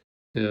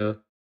 Yeah.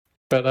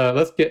 But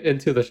let's get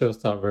into the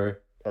showstopper.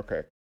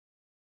 Okay.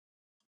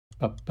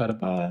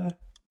 Ba-ba-da-ba.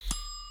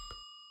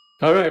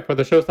 All right, for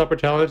the showstopper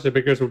challenge, the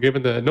bakers were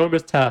given the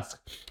enormous task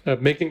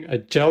of making a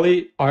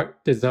jelly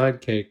art design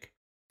cake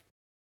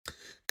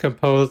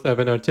composed of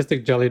an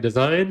artistic jelly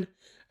design,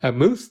 a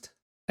mousse,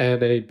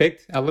 and a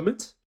baked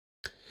element.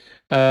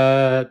 They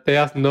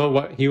asked Noah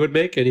what he would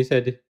make, and he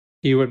said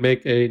he would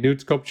make a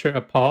nude sculpture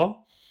of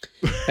Paul.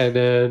 And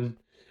then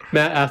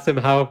Matt asked him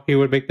how he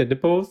would make the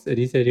nipples, and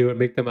he said he would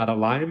make them out of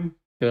lime.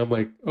 And I'm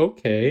like,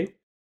 okay.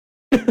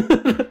 They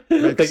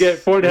get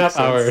 4.5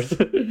 hours.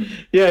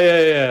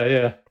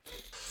 Yeah.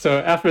 So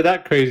after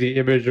that crazy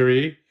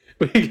imagery,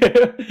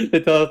 they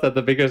tell us that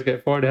the bakers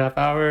get 4.5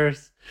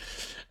 hours.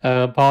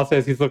 Paul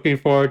says he's looking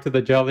forward to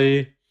the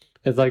jelly.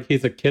 It's like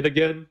he's a kid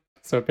again.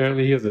 So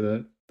apparently he was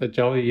the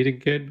jelly eating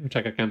kid, which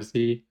I can kind of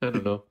see. I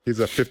don't know. He's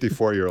a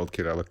 54-year-old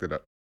kid. I looked it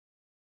up.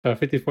 A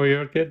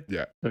 54-year-old kid?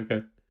 Yeah.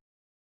 Okay.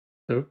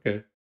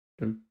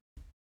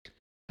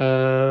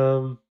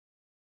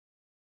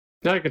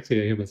 Now I can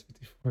see him as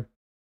 54.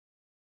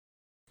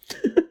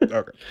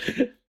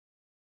 Okay.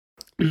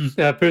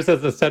 Prue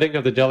says the setting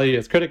of the jelly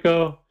is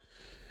critical.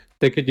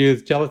 They could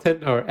use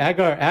gelatin or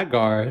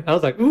agar. I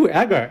was like, ooh,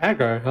 agar. I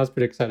was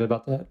pretty excited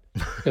about that.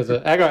 Because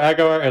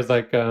agar is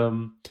like,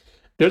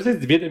 there's these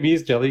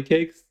Vietnamese jelly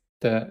cakes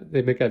that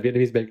they make at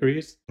Vietnamese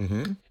bakeries.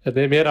 Mm-hmm. And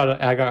they made out of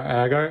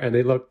agar, and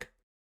they look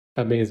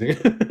amazing.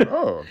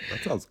 Oh, that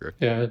sounds good.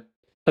 Yeah.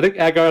 I think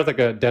agar is like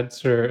a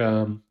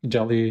denser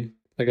jelly.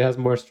 Like it has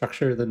more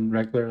structure than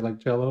regular like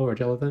Jello or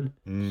gelatin.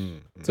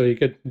 Mm-hmm. So you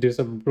could do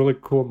some really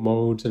cool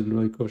modes and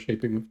really cool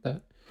shaping with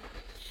that.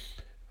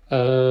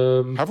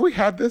 Have we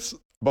had this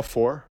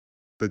before?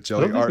 The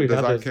jelly art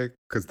design cake?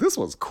 Because this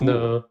was cool.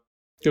 No,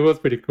 it was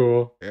pretty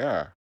cool.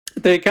 Yeah.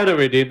 They kind of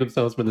redeemed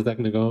themselves from the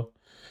technical.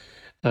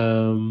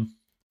 Prue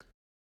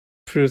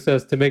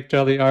says to make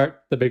jelly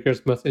art, the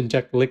bakers must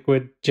inject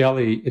liquid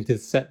jelly into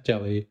set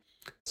jelly.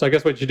 So I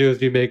guess what you do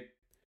is you make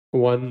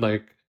one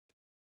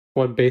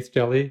base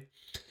jelly,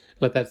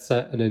 let that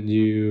set, and then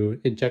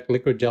you inject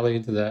liquid jelly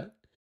into that,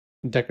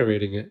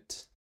 decorating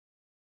it,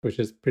 which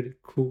is pretty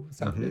cool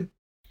sounding. Mm-hmm.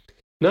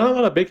 Not a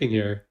lot of baking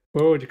here.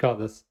 What would you call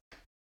this?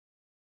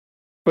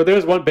 Well,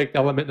 there's one baked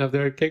element of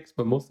their cakes,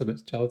 but most of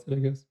it's gelatin, I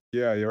guess.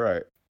 Yeah, you're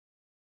right.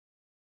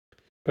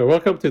 But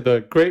welcome to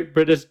the Great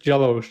British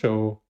Jello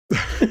Show.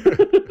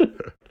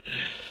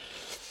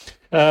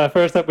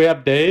 First up, we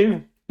have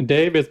Dave.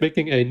 Dave is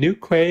making a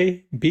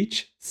Nuque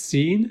Beach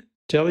Scene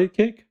jelly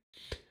cake,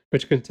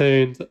 which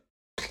contains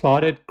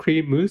clotted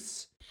cream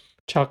mousse,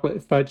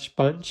 chocolate fudge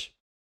sponge,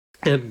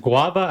 and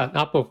guava and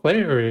apple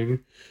flavoring,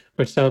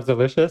 which sounds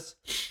delicious.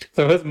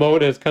 So his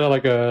mold is kind of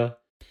like a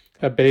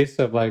base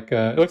of like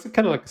it looks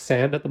kind of like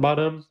sand at the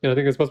bottom. And I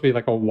think it's supposed to be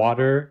like a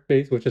water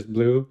base, which is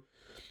blue.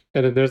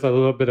 And then there's a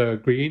little bit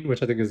of green,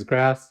 which I think is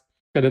grass.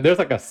 And then there's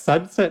like a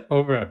sunset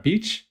over a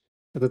beach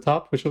at the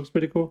top, which looks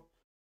pretty cool.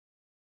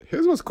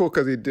 His was cool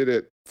because he did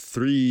it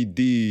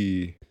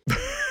 3D.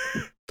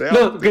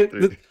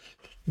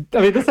 I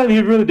mean, this time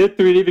he really did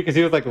 3D because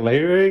he was like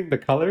layering the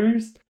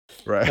colors.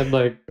 Right. And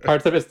like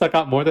parts of it stuck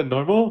out more than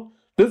normal.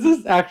 This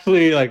is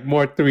actually like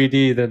more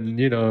 3D than,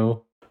 you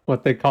know,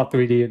 what they call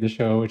 3D in the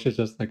show, which is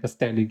just like a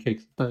standing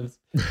cake sometimes.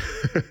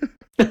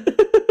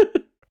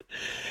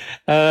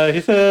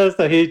 He says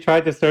that he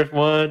tried to surf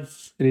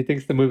once and he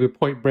thinks the movie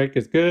Point Break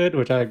is good,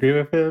 which I agree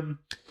with him.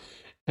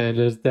 And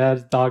his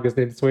dad's dog is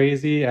named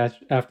Swayze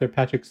after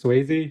Patrick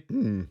Swayze.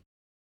 Hmm.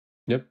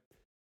 Yep.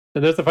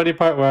 And there's the funny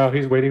part where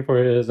he's waiting for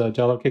his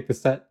Jello cake to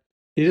set.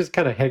 He's just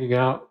kind of hanging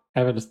out,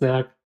 having a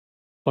snack,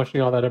 watching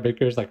all the other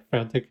bakers like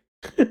frantic,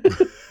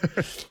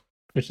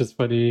 which is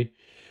funny.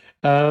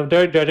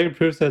 During judging,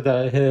 Prue said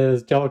that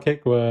his Jello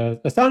cake was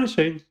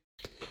astonishing.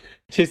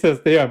 She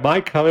says, "They are my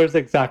colors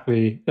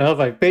exactly." And I was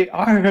like, "They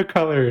are her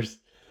colors."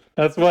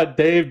 That's what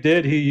Dave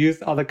did. He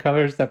used all the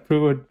colors that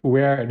Prue would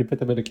wear and he put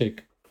them in a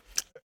cake.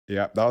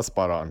 Yeah, that was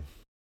spot on.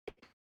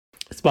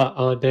 Spot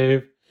on,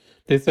 Dave.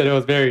 They said it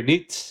was very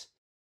neat.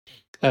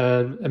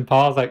 And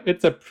Paul's like,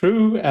 "It's a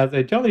Prue as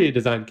a jelly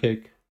design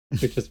cake,"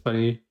 which is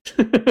funny.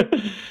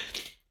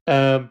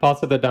 Paul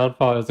said the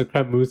downfall is the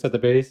creme mousse at the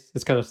base.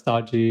 It's kind of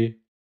stodgy.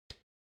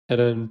 And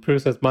then Prue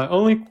says, "My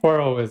only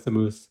quarrel is the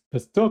mousse,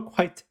 but still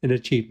quite an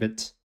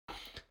achievement."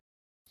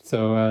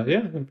 So,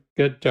 yeah,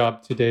 good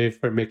job to Dave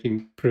for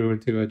making Prue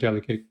into a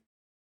jelly cake.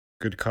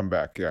 Good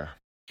comeback, yeah.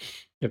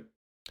 Yep.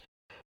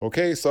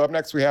 Okay, so up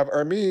next we have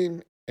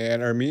Armin.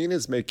 And Armin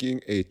is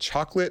making a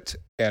chocolate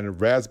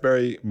and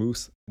raspberry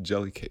mousse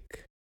jelly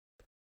cake.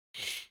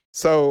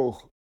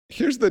 So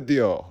here's the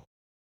deal.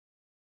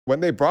 When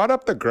they brought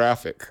up the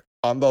graphic,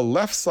 on the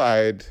left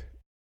side,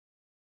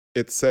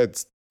 it said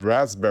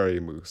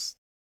raspberry mousse.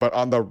 But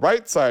on the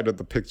right side of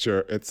the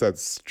picture, it said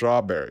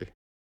strawberry.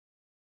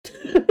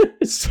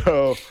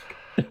 So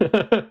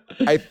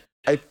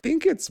I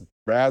think it's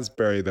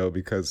raspberry, though,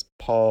 because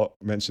Paul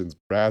mentions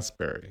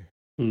raspberry.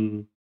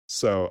 Mm.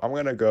 So I'm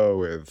going to go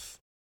with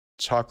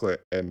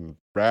chocolate and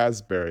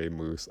raspberry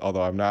mousse,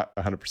 although I'm not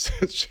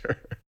 100% sure.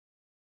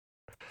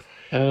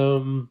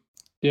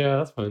 Yeah,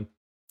 that's fine.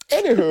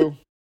 Anywho,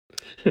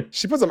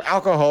 she put some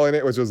alcohol in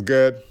it, which was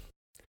good.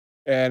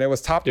 And it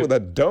was topped with a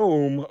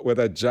dome with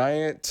a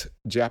giant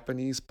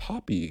Japanese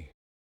poppy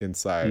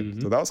inside.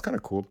 Mm-hmm. So that was kind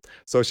of cool.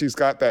 So she's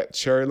got that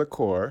cherry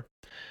liqueur,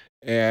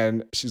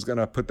 and she's going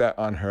to put that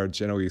on her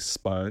Genoese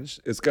sponge.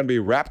 It's going to be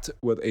wrapped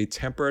with a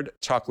tempered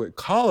chocolate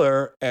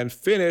collar and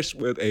finished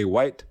with a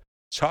white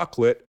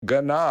chocolate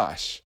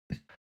ganache.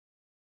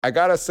 I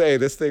got to say,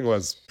 this thing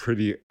was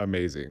pretty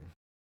amazing.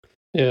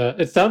 Yeah,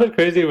 it sounded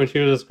crazy when she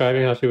was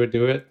describing how she would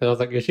do it. And I was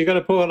like, is she going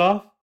to pull it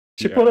off?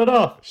 She pulled it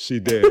off. She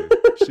did.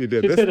 She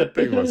did. This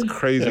thing was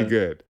crazy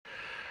good.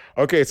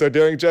 Okay, so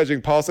during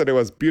judging, Paul said it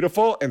was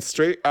beautiful and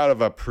straight out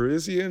of a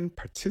Parisian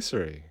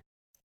patisserie,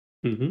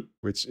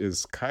 which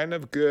is kind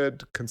of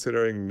good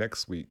considering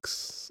next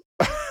week's.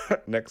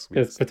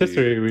 It's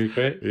patisserie week,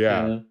 right?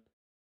 Yeah.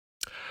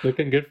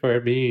 Looking good for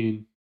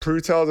Armin.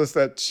 Prue tells us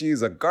that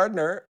she's a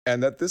gardener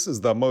and that this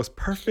is the most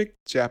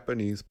perfect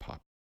Japanese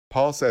pop.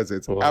 Paul says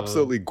it's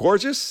absolutely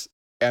gorgeous,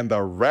 and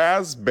the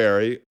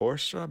raspberry or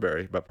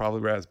strawberry, but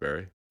probably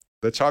raspberry,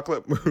 the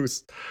chocolate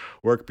mousse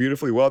work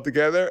beautifully well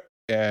together,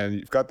 and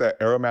you've got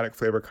that aromatic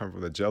flavor coming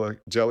from the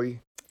jelly.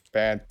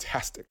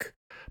 Fantastic.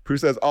 Prue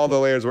says all the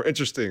layers were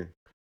interesting.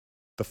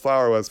 The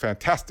flour was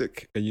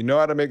fantastic, and you know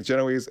how to make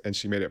Genoese, and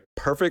she made it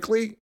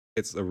perfectly.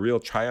 It's a real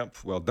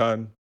triumph. Well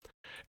done.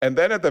 And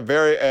then at the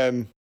very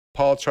end,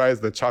 Paul tries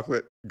the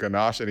chocolate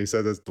ganache, and he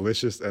says it's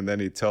delicious, and then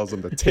he tells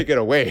him to take it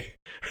away.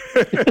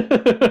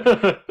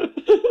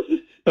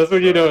 That's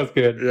when you know it's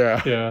good.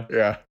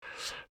 Yeah.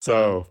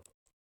 So,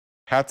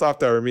 hats off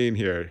to Armin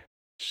here.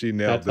 She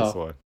nailed this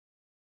one.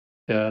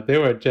 Yeah, they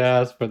were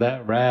jazzed for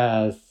that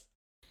raz.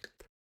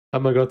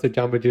 I'm going to go to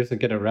Jamba Juice and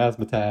get a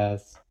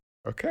razzmatazz.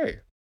 Okay.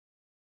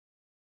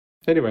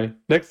 Anyway,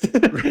 next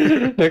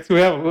we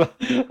have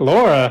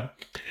Laura.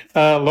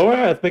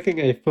 Laura is making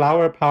a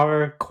flower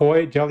power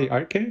koi jelly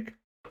art cake.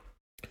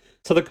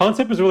 So the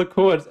concept is really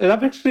cool. And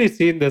I've actually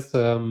seen this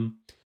done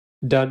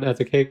as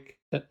a cake,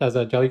 as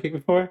a jelly cake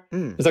before.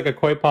 It's like a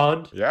koi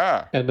pond.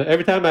 Yeah. And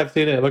every time I've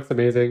seen it, it looks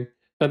amazing.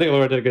 I think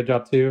Laura did a good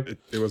job too.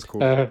 It was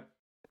cool.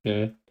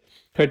 Yeah.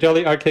 Her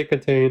jelly art cake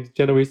contains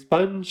Genoese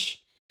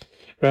sponge,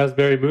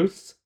 raspberry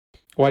mousse,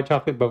 white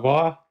chocolate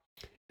bavarois,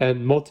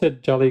 and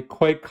malted jelly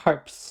koi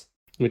carps,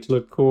 which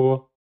look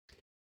cool.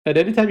 And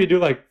anytime you do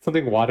like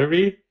something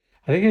watery,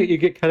 I think you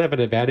get kind of an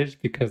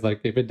advantage because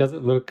like if it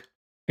doesn't look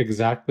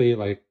exactly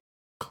like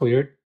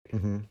cleared,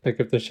 like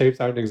if the shapes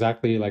aren't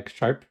exactly like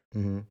sharp,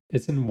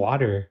 it's in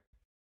water.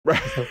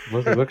 Right. So it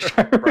must look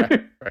sharp.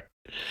 Right.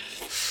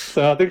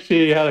 So I think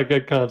she had a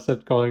good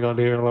concept going on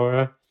here,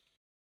 Laura.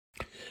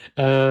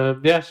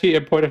 Yeah, she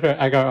imported her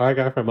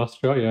agar-agar from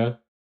Australia.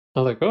 I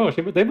was like, oh,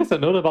 they must have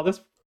known about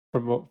this for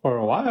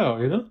a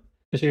while, you know?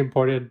 And she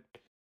imported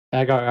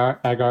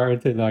agar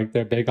into like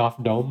their Bake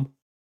Off dome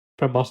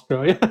from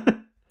Australia.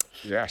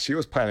 Yeah, she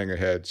was planning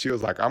ahead. She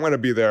was like, I'm going to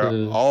be there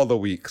all the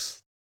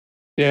weeks.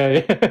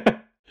 Yeah.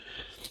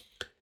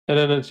 And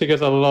then she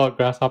gets a little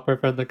grasshopper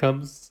friend that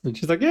comes, and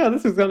she's like, yeah,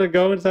 this is going to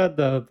go inside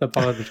the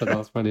pond, which I thought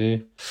was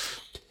funny.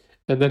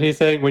 And then he's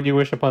saying, when you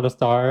wish upon a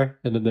star,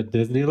 and then the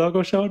Disney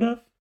logo showed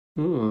up.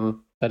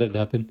 That didn't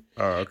happen.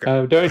 Oh,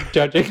 okay. During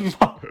judging,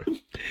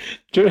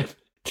 during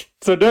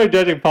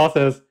judging, Paul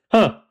says,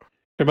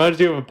 reminds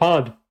you of a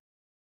pond.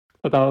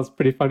 I thought it was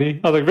pretty funny.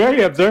 I was like,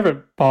 very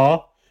observant,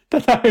 Paul.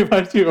 That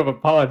reminds you of a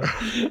pond.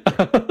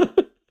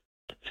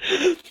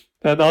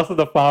 And also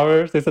the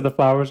flowers. They said the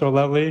flowers were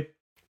lovely.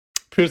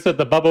 Prue said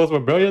the bubbles were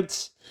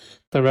brilliant.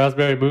 The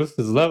raspberry mousse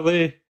is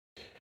lovely.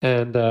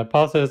 And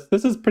Paul says,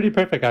 this is pretty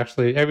perfect,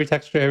 actually. Every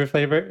texture, every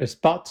flavor is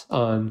spot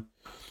on.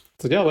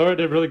 So yeah, Laura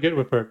did really good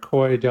with her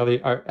koi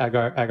jelly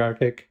agar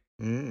cake.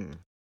 Mm.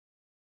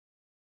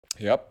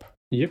 Yep.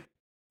 Yep.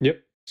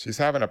 She's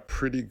having a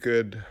pretty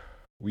good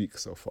week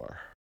so far.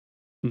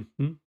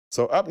 Mm-hmm.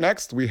 So up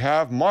next, we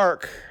have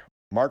Mark.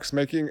 Mark's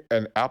making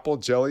an apple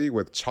jelly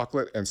with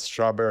chocolate and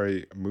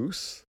strawberry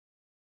mousse.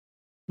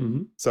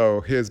 Mm-hmm.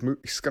 So he's going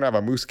to have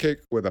a mousse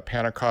cake with a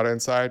panna cotta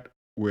inside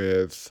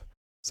with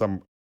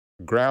some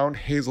ground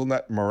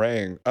hazelnut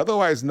meringue,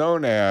 otherwise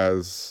known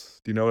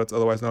as... Do you know what it's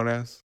otherwise known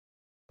as?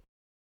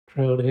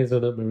 Ground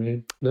hazelnut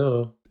meringue?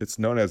 No. It's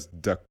known as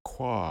de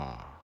croix.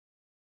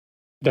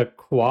 De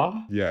croix?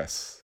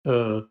 Yes.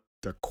 De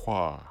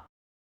croix.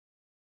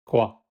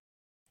 Croix.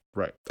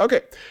 Right.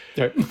 Okay.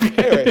 Right.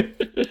 Anyway,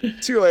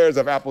 2 layers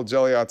of apple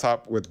jelly on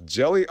top with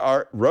jelly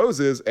art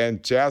roses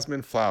and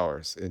jasmine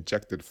flowers,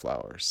 injected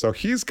flowers. So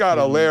he's got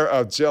a layer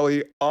of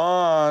jelly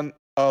on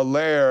a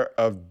layer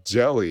of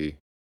jelly.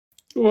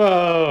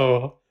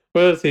 Whoa.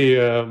 What is he?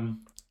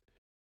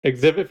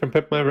 Exhibit from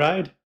Pimp My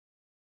Ride?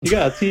 You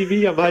got a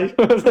TV on my...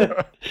 What was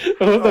that?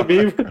 What was the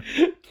meme?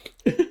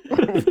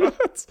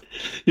 What?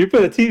 You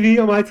put a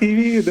TV on my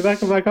TV in the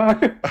back of my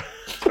car?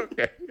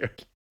 Okay.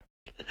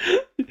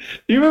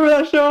 You remember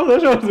that show? That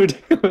show was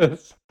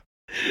ridiculous.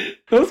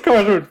 Those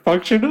cars weren't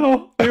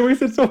functional. They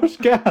wasted so much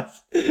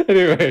gas.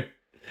 Anyway,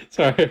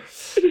 sorry.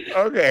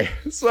 Okay,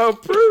 so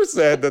Prue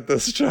said that the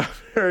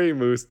strawberry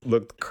mousse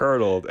looked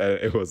curdled and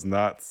it was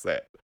not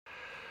set.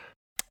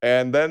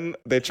 And then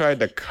they tried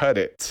to cut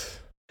it.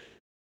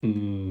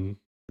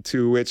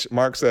 To which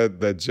Mark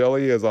said the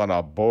jelly is on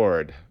a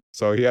board.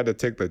 So he had to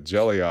take the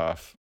jelly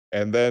off.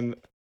 And then,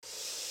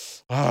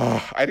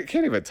 I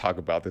can't even talk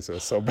about this. It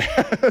was so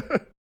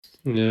bad.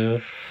 Yeah.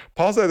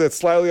 Paul said it's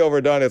slightly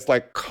overdone. It's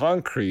like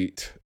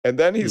concrete. And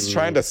then he's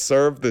trying to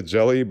serve the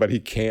jelly, but he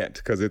can't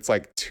because it's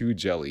like too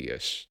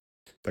jelly-ish.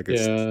 Like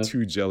it's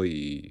too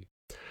jelly.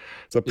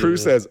 So Prue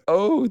says,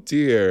 oh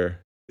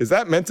dear, is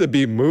that meant to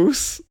be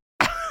mousse?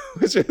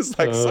 Which is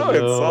like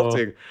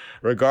insulting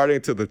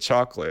regarding to the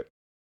chocolate.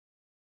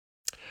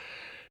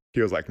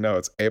 He was like, no,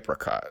 it's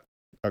apricot.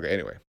 Okay,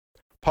 anyway.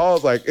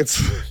 Paul's like,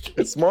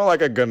 it's more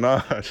like a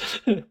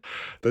ganache.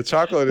 The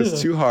chocolate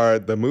is too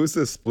hard. The mousse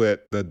is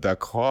split. The de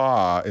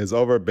croix is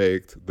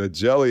overbaked. The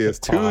jelly is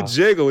too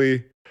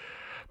jiggly.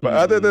 But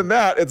other than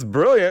that, it's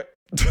brilliant.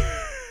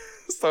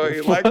 So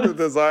he liked the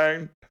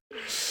design.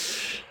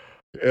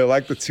 It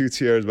liked the 2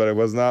 tiers, but it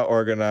was not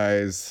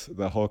organized.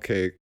 The whole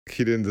cake.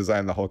 He didn't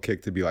design the whole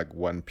cake to be like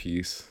one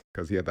piece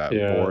because he had that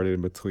board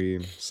in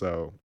between.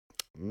 So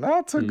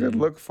not a good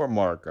look for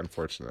Mark,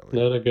 unfortunately.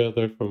 Not a good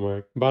look for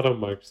Mark. Bottom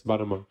marks.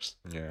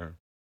 Yeah.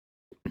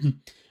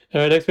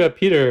 Next we have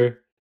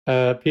Peter.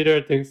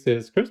 Peter thinks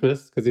it's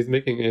Christmas because he's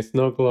making a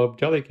snow globe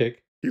jelly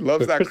cake. He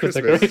loves that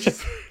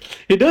Christmas.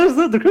 He does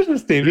love the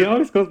Christmas theme. He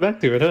always goes back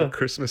to it, huh?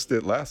 Christmas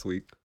did last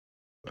week.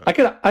 I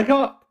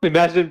can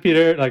imagine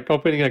Peter like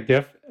opening a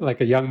gift like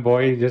a young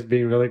boy and just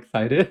being really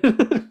excited.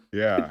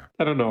 Yeah.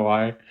 I don't know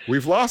why.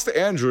 We've lost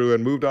Andrew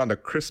and moved on to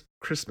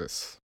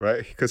Christmas,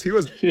 right? Because he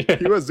was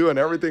doing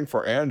everything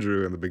for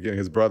Andrew in the beginning,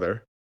 his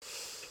brother.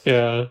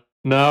 Yeah.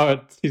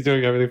 Now he's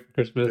doing everything for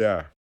Christmas.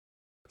 Yeah.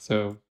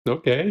 So,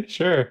 okay,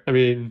 sure. I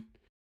mean,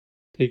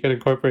 he can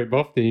incorporate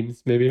both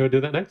themes. Maybe he'll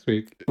do that next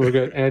week. We'll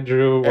get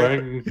Andrew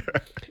wearing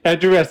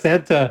Andrew as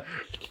Santa.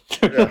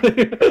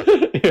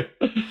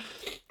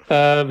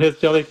 His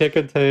jelly cake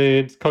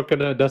contains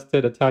coconut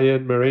dusted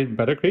Italian meringue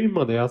buttercream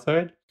on the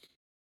outside,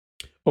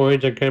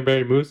 orange and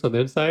cranberry mousse on the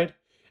inside,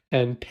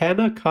 and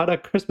panna cotta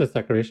Christmas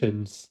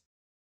decorations.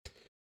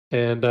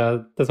 And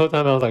this whole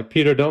time I was like,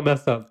 Peter, don't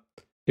mess up.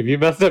 If you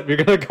mess up, you're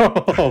gonna go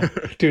home.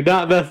 Do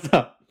not mess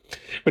up.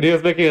 When he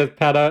was making his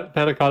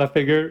panna cotta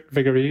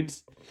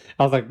figurines,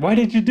 I was like, why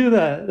did you do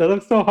that? That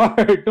looks so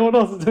hard. No one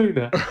else is doing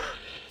that.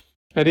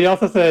 And he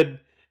also said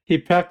he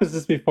practiced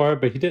this before,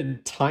 but he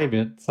didn't time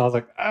it. So I was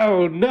like,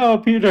 oh no,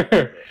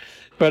 Peter.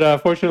 But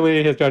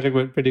fortunately, his judging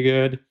went pretty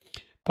good.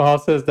 Paul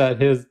says that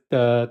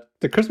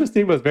the Christmas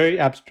theme was very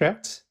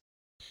abstract,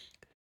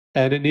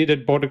 and it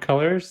needed bolder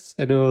colors,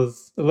 and it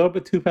was a little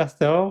bit too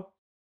pastel.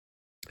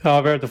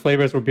 However, the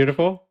flavors were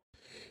beautiful.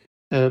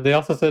 And they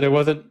also said it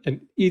wasn't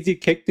an easy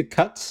cake to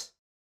cut.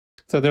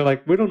 So they're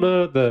like, we don't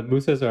know if the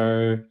mousses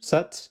are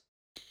set,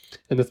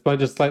 and the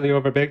sponge is slightly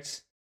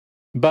overbaked,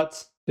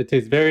 but it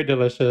tastes very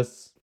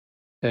delicious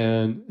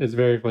and is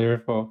very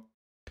flavorful.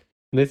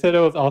 And they said it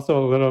was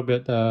also a little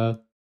bit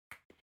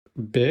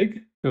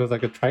big. It was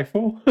like a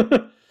trifle.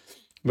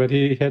 But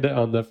he hit it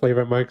on the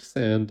flavor marks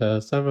and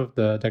some of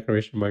the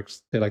decoration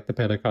marks. They like the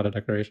panna cotta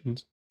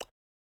decorations.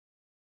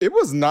 It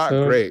was not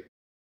great.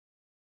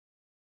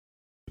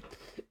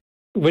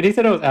 When he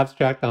said it was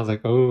abstract, I was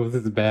like, oh,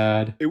 this is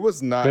bad. It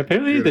was not. But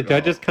apparently the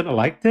judges kind of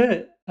liked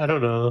it. I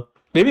don't know.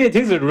 Maybe it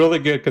tasted really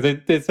good because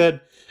they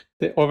said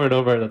over and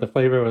over that the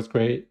flavor was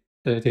great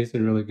and it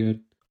tasted really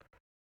good.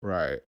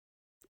 Right.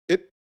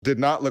 It did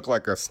not look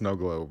like a snow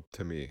globe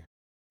to me.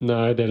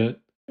 No, I didn't.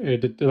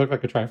 It looked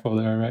like a trifle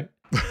there, right?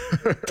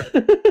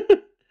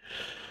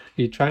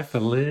 You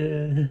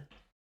trifling.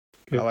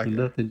 Good I like for it.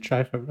 nothing,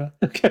 trifle, bro.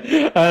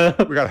 Okay. We got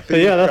a But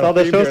theme. yeah, that's all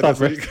the Here this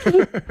week.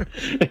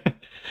 showstoppers.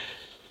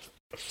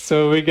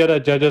 So we get a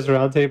judges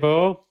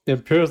roundtable.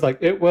 And Prew's like,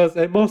 it was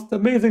a most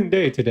amazing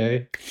day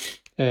today.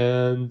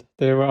 And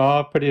they were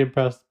all pretty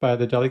impressed by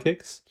the jelly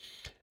cakes.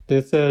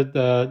 They said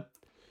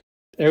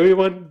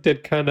everyone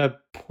did kind of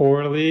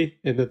poorly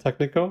in the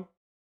technical,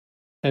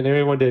 and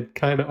everyone did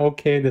kind of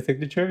okay in the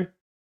signature.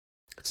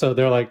 So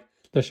they're like,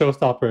 the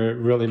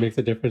showstopper really makes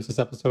a difference this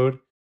episode.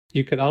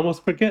 You could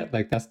almost forget,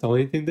 like, that's the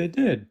only thing they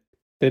did.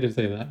 They didn't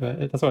say that, but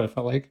that's what it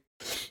felt like.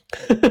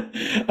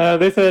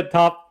 They said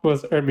top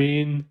was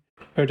Hermine.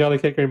 Her jelly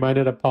cake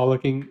reminded of Paul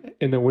looking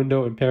in the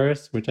window in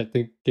Paris, which I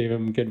think gave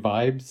him good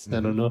vibes. I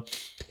don't know.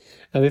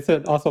 And they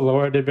said also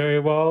Laura did very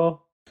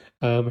well.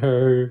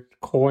 Her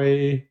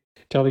koi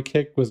jelly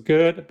cake was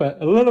good,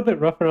 but a little bit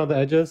rough around the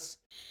edges.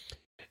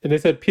 And they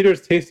said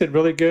Peter's tasted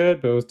really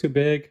good, but it was too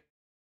big.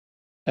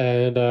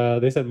 And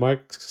they said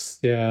Mark's,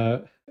 yeah,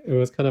 it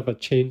was kind of a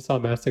chainsaw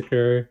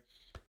massacre.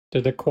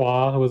 The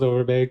Croix was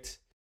overbaked.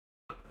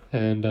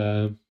 And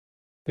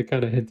they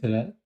kind of hinted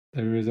at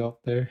the result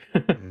there.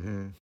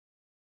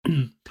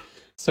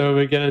 So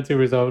we get into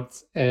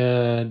results,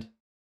 and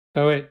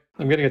oh wait,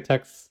 I'm getting a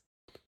text.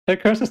 Hey,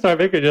 Carson Star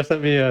Baker just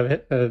sent me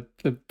a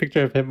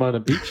picture of him on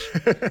a beach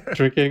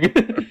drinking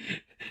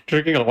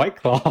drinking a White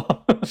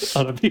Claw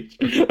on a beach.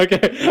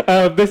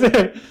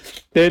 Okay,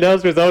 they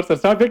announced results of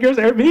Star Baker's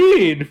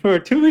Hermine for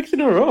 2 weeks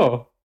in a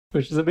row,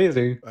 which is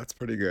amazing. That's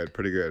pretty good.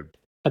 Pretty good.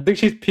 I think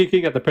she's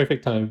peaking at the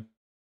perfect time.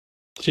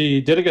 She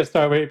didn't get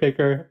Star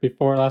Baker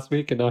before last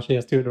week, and now she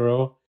has 2 in a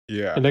row.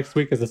 Yeah. And next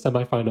week is the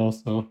semifinal,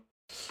 so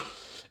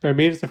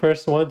Hermine's the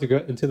first one to go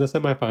into the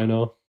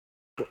semifinal.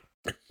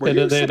 Were and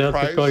you then they announced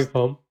her going surprised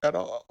home. at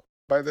all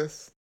by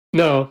this?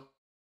 No.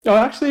 Oh,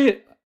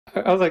 actually,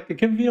 I was like, it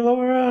can be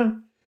Laura.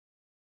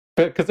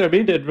 But because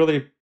Hermine did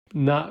really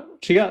not.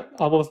 She got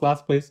almost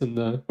last place in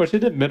the. Well, she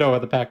did middle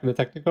of the pack in the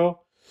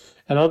technical.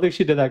 And I don't think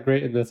she did that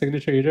great in the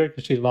signature either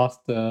because she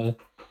lost the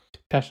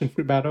passion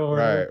fruit battle. Or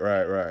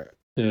Right.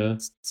 Yeah.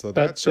 So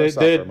that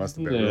showstopper must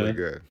have been really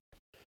good.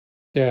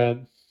 Yeah.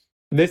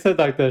 And they said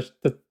like the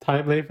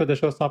time lane for the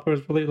showstopper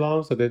was really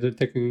long, so they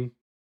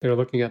were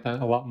looking at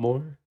that a lot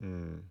more.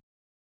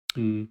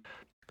 I'm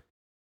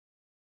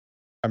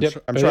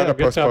trying to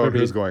postpone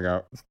who's going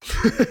out.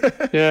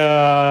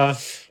 Yeah,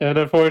 and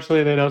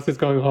unfortunately they announced he's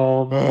going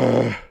home.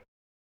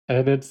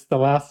 And it's the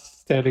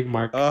last standing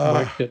Mark.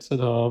 Mark gets it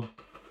home.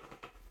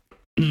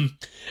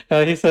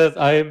 He says,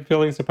 I am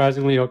feeling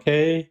surprisingly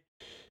okay.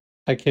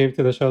 I came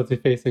to the show to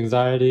face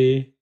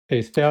anxiety,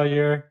 face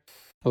failure,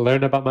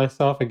 learn about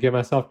myself and give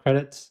myself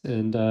credits.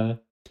 And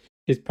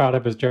he's proud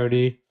of his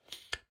journey.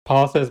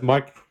 Paul says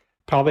Mark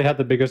probably had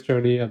the biggest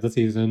journey of the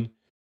season.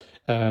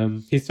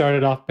 He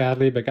started off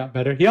badly but got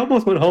better. He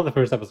almost went home the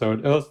first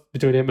episode. It was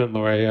between him and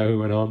Lorea who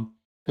went home.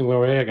 And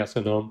Lorea got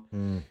sent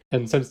home.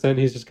 And since then,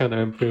 he's just kind of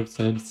improved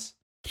since.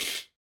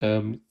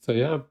 So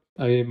yeah,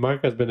 I mean,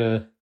 Mark has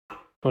been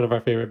one of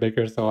our favorite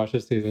bakers to watch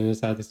this season.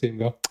 It's sad to see him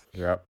go.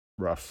 Yeah,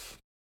 rough.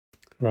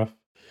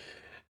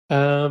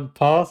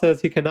 Paul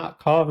says he cannot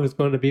call who's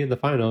going to be in the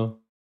final.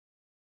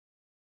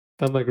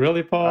 I'm like,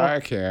 really, Paul? I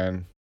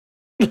can.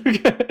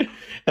 Okay.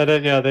 And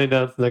then they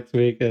announced next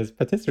week is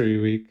patisserie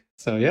week.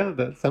 So yeah,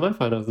 the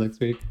semifinals next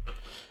week.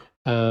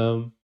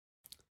 Yeah,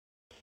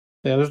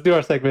 let's do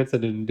our segments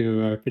and then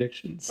do our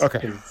predictions.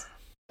 Okay.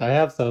 I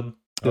have some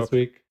this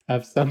week. I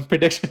have some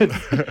predictions.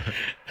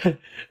 What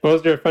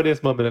was your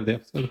funniest moment of the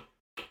episode?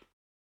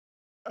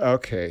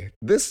 Okay,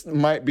 this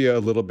might be a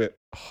little bit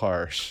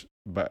harsh,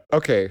 but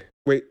okay.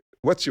 Wait,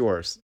 what's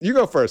yours? You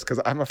go first,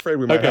 because I'm afraid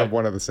we might have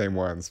one of the same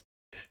ones.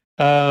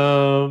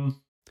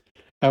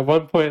 At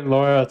one point,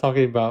 Laura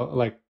talking about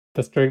like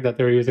the string that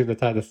they were using to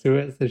tie the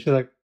suet, and she's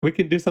like, "We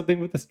can do something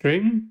with the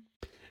string,"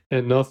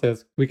 and Noel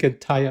says, "We can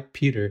tie up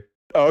Peter."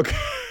 Okay.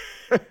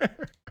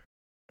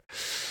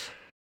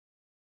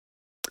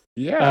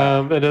 Yeah.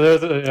 And then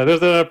there's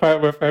another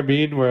part with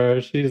Hermine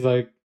where she's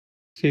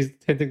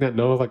hinting that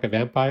Noel's like a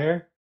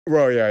vampire.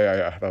 Well,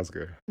 yeah. That was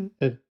good.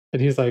 And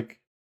he's like,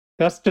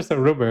 "That's just a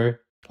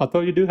rumor.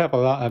 Although you do have a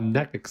lot of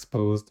neck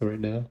exposed right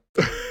now."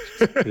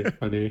 It's pretty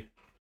funny.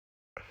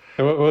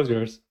 So what was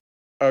yours?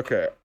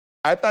 Okay.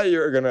 I thought you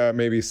were gonna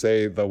maybe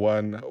say the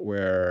one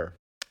where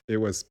it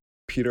was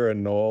Peter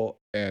and Noel,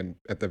 and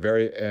at the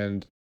very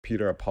end,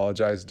 Peter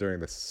apologized during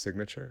the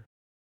signature.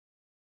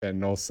 And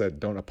Noel said,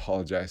 "Don't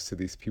apologize to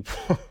these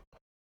people,"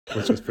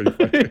 which was pretty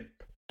funny.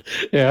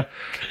 Yeah.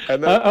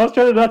 And then, I was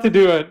trying not to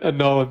do a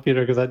Noel and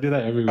Peter because I do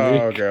that every week.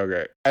 Oh,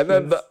 okay. And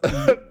then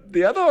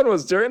the other one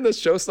was during the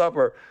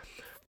showstopper,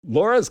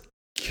 Laura's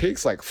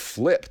cakes like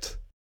flipped.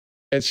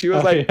 And she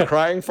was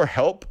crying for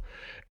help.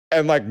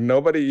 And like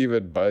nobody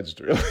even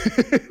budged, really.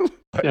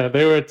 Yeah,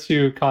 they were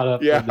too caught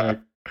up. Yeah.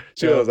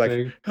 She was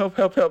like, help.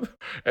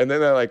 And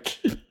then they like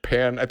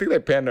I think they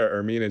panned to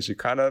Hermine and she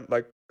kind of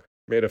like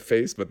made a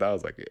face, but that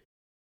was like it.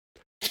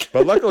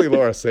 But luckily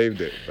Laura saved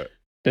it. But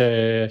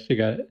yeah, she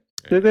got it.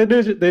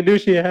 They knew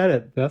she had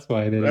it. That's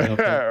why they didn't help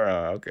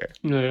her. Okay.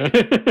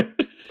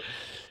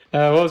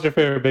 What was your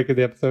favorite bake of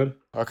the episode?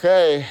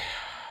 Okay.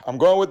 I'm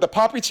going with the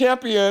Poppy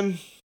Champion.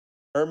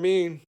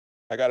 Hermine.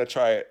 I gotta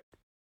try it.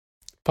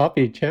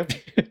 Poppy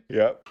Champion.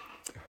 Yep.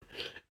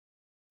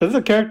 This is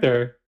a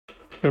character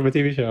from a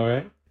TV show,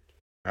 right?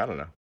 I don't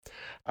know.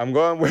 I'm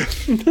going with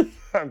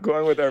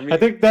Hermine. I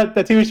think that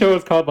TV show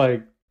was called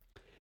like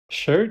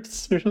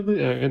Shirts or something.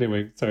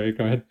 Anyway, sorry,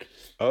 go ahead.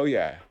 Oh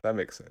yeah, that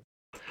makes sense.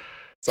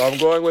 So I'm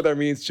going with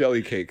Hermine's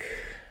jelly cake.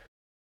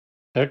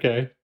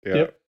 Okay. Yeah.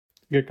 Yep.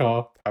 Good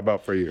call. How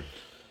about for you?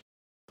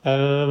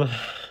 I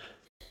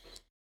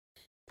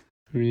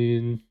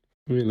mean,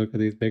 let me look at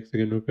these bakes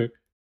again real quick.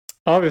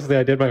 Obviously,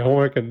 I did my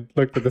homework and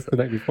looked at this the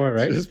night before,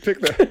 right? Just pick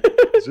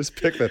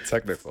the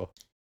technical.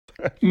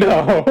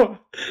 No,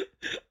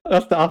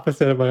 that's the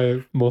opposite of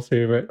my most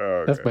favorite. Oh,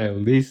 okay. That's my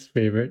least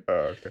favorite.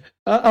 Oh, okay.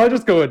 I'll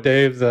just go with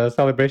Dave's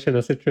celebration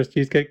of citrus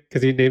cheesecake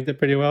because he named it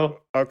pretty well.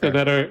 Okay. And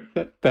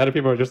the other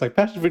people are just like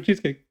passion fruit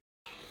cheesecake.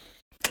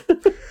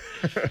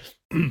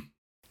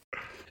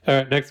 All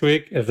right, next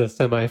week is the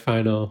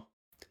semifinal.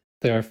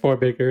 There are 4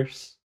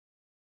 bakers.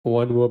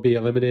 One will be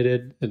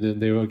eliminated, and then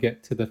they will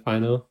get to the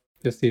final.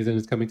 This season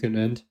is coming to an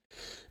end.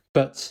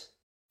 But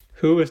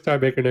who is star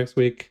baker next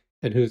week,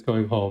 and who's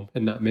going home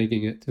and not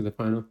making it to the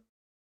final?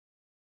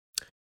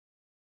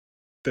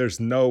 There's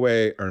no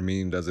way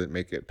Hermine doesn't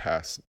make it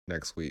past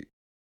next week.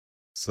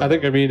 So I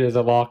think Hermine is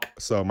a lock.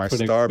 So my for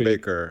next star week.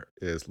 baker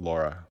is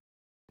Laura.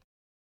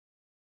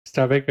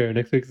 Star baker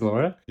next week's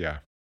Laura? Yeah.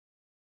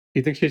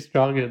 You think she's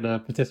strong in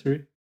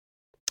patisserie?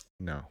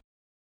 No.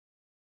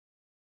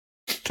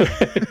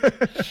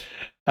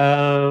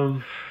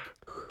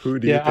 Who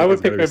do you think I would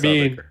is gonna pick be star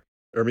Hermine. baker?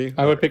 Hermine?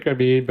 I would pick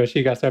Hermine, but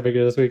she got star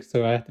baker this week,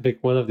 so I have to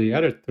pick one of the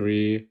other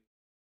 3.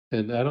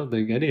 And I don't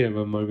think any of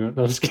them are going.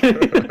 No, I'm just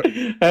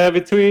kidding.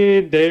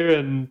 Between Dave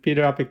and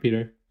Peter, I'll pick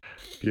Peter.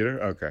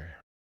 Peter? Okay.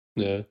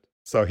 Yeah.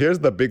 So here's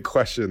the big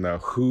question, though.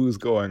 Who's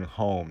going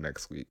home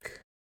next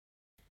week?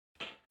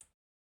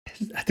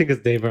 I think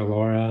it's Dave or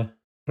Laura.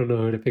 I don't know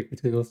who to pick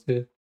between those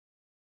 2.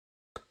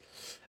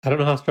 I don't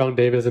know how strong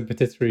Dave is in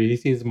patisserie. He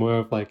seems more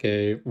of like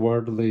a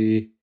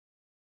worldly,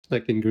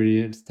 like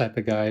ingredients type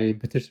of guy. And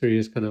patisserie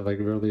is kind of like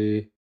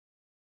really,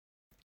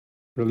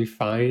 really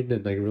fine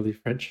and like really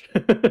French.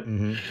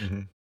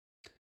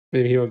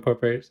 Maybe he'll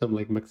incorporate some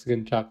like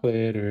Mexican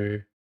chocolate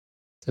or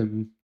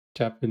some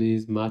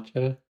Japanese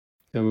matcha,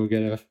 and we'll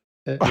get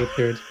an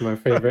appearance from our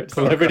favorite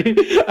celebrity.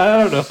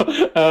 I don't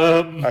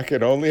know. I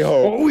can only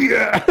hope. Oh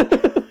yeah.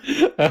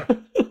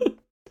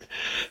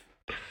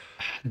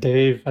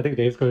 Dave. I think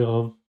Dave's going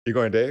home. You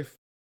going Dave?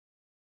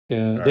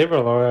 Yeah, All Dave right.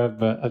 or Laura,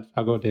 but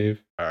I'll go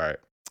Dave. All right.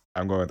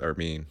 I'm going with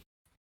Hermine.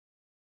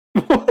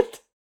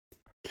 What?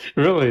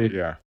 Really?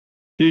 Yeah.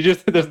 You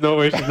just said there's no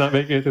way she's not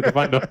making it to the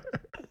final.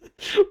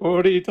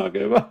 What are you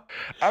talking about?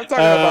 I'm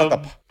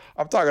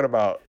talking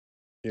about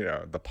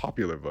the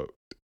popular vote.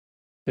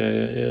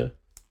 Yeah.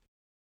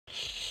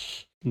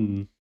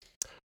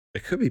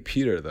 It could be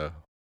Peter though.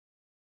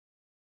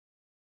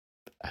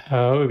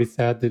 It would be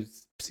sad to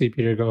see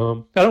Peter go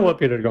home. I don't want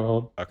Peter to go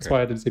home. Okay. That's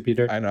why I didn't see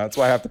Peter. I know. That's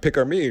why I have to pick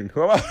Hermine.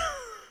 Who am I?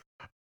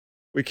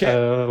 We can't.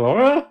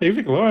 Laura? You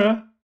pick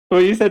Laura.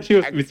 Well, you said she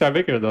was star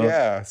baker though.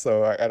 Yeah,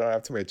 so I don't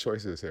have too many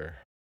choices here.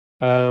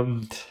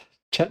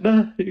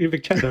 Chetna? You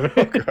pick Chetna,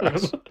 right? Oh,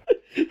 gosh.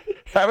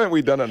 Haven't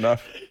we done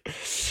enough?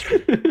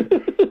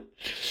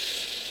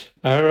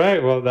 All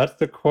right. Well, that's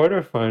the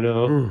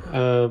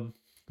quarterfinal.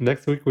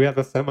 Next week we have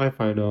the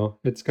semifinal.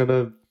 It's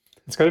gonna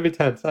be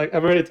tense. I'm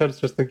already tense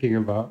just thinking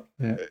about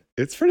it.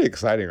 It's pretty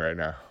exciting right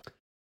now.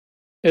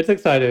 It's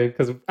exciting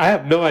because I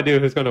have no idea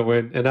who's gonna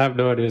win, and I have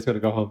no idea who's gonna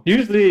go home.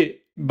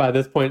 Usually, by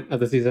this point of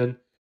the season,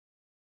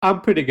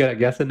 I'm pretty good at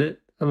guessing it.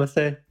 I must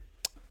say.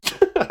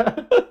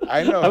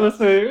 I know. I must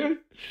say.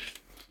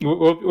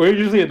 We're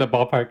usually in the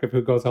ballpark of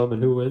who goes home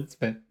and who wins,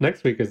 but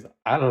next week is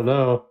I don't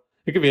know.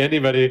 It could be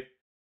anybody.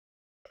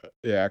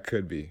 Yeah, it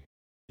could be.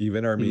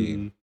 Even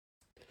Hermine.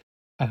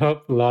 I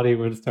hope Lottie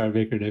wins Star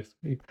Baker next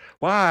week.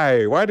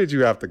 Why? Why did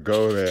you have to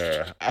go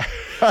there?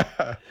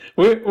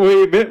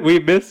 we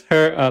miss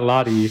her a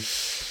Lottie.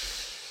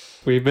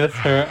 We miss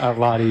her a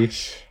Lottie.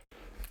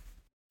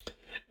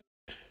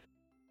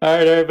 All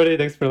right, everybody.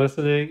 Thanks for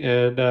listening,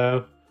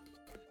 and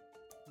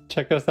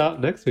check us out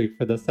next week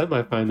for the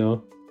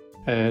semifinal.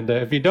 And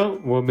if you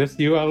don't, we'll miss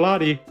you a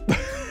Lottie.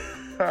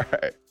 All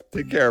right.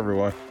 Take care,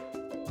 everyone.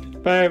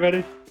 Bye,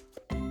 everybody.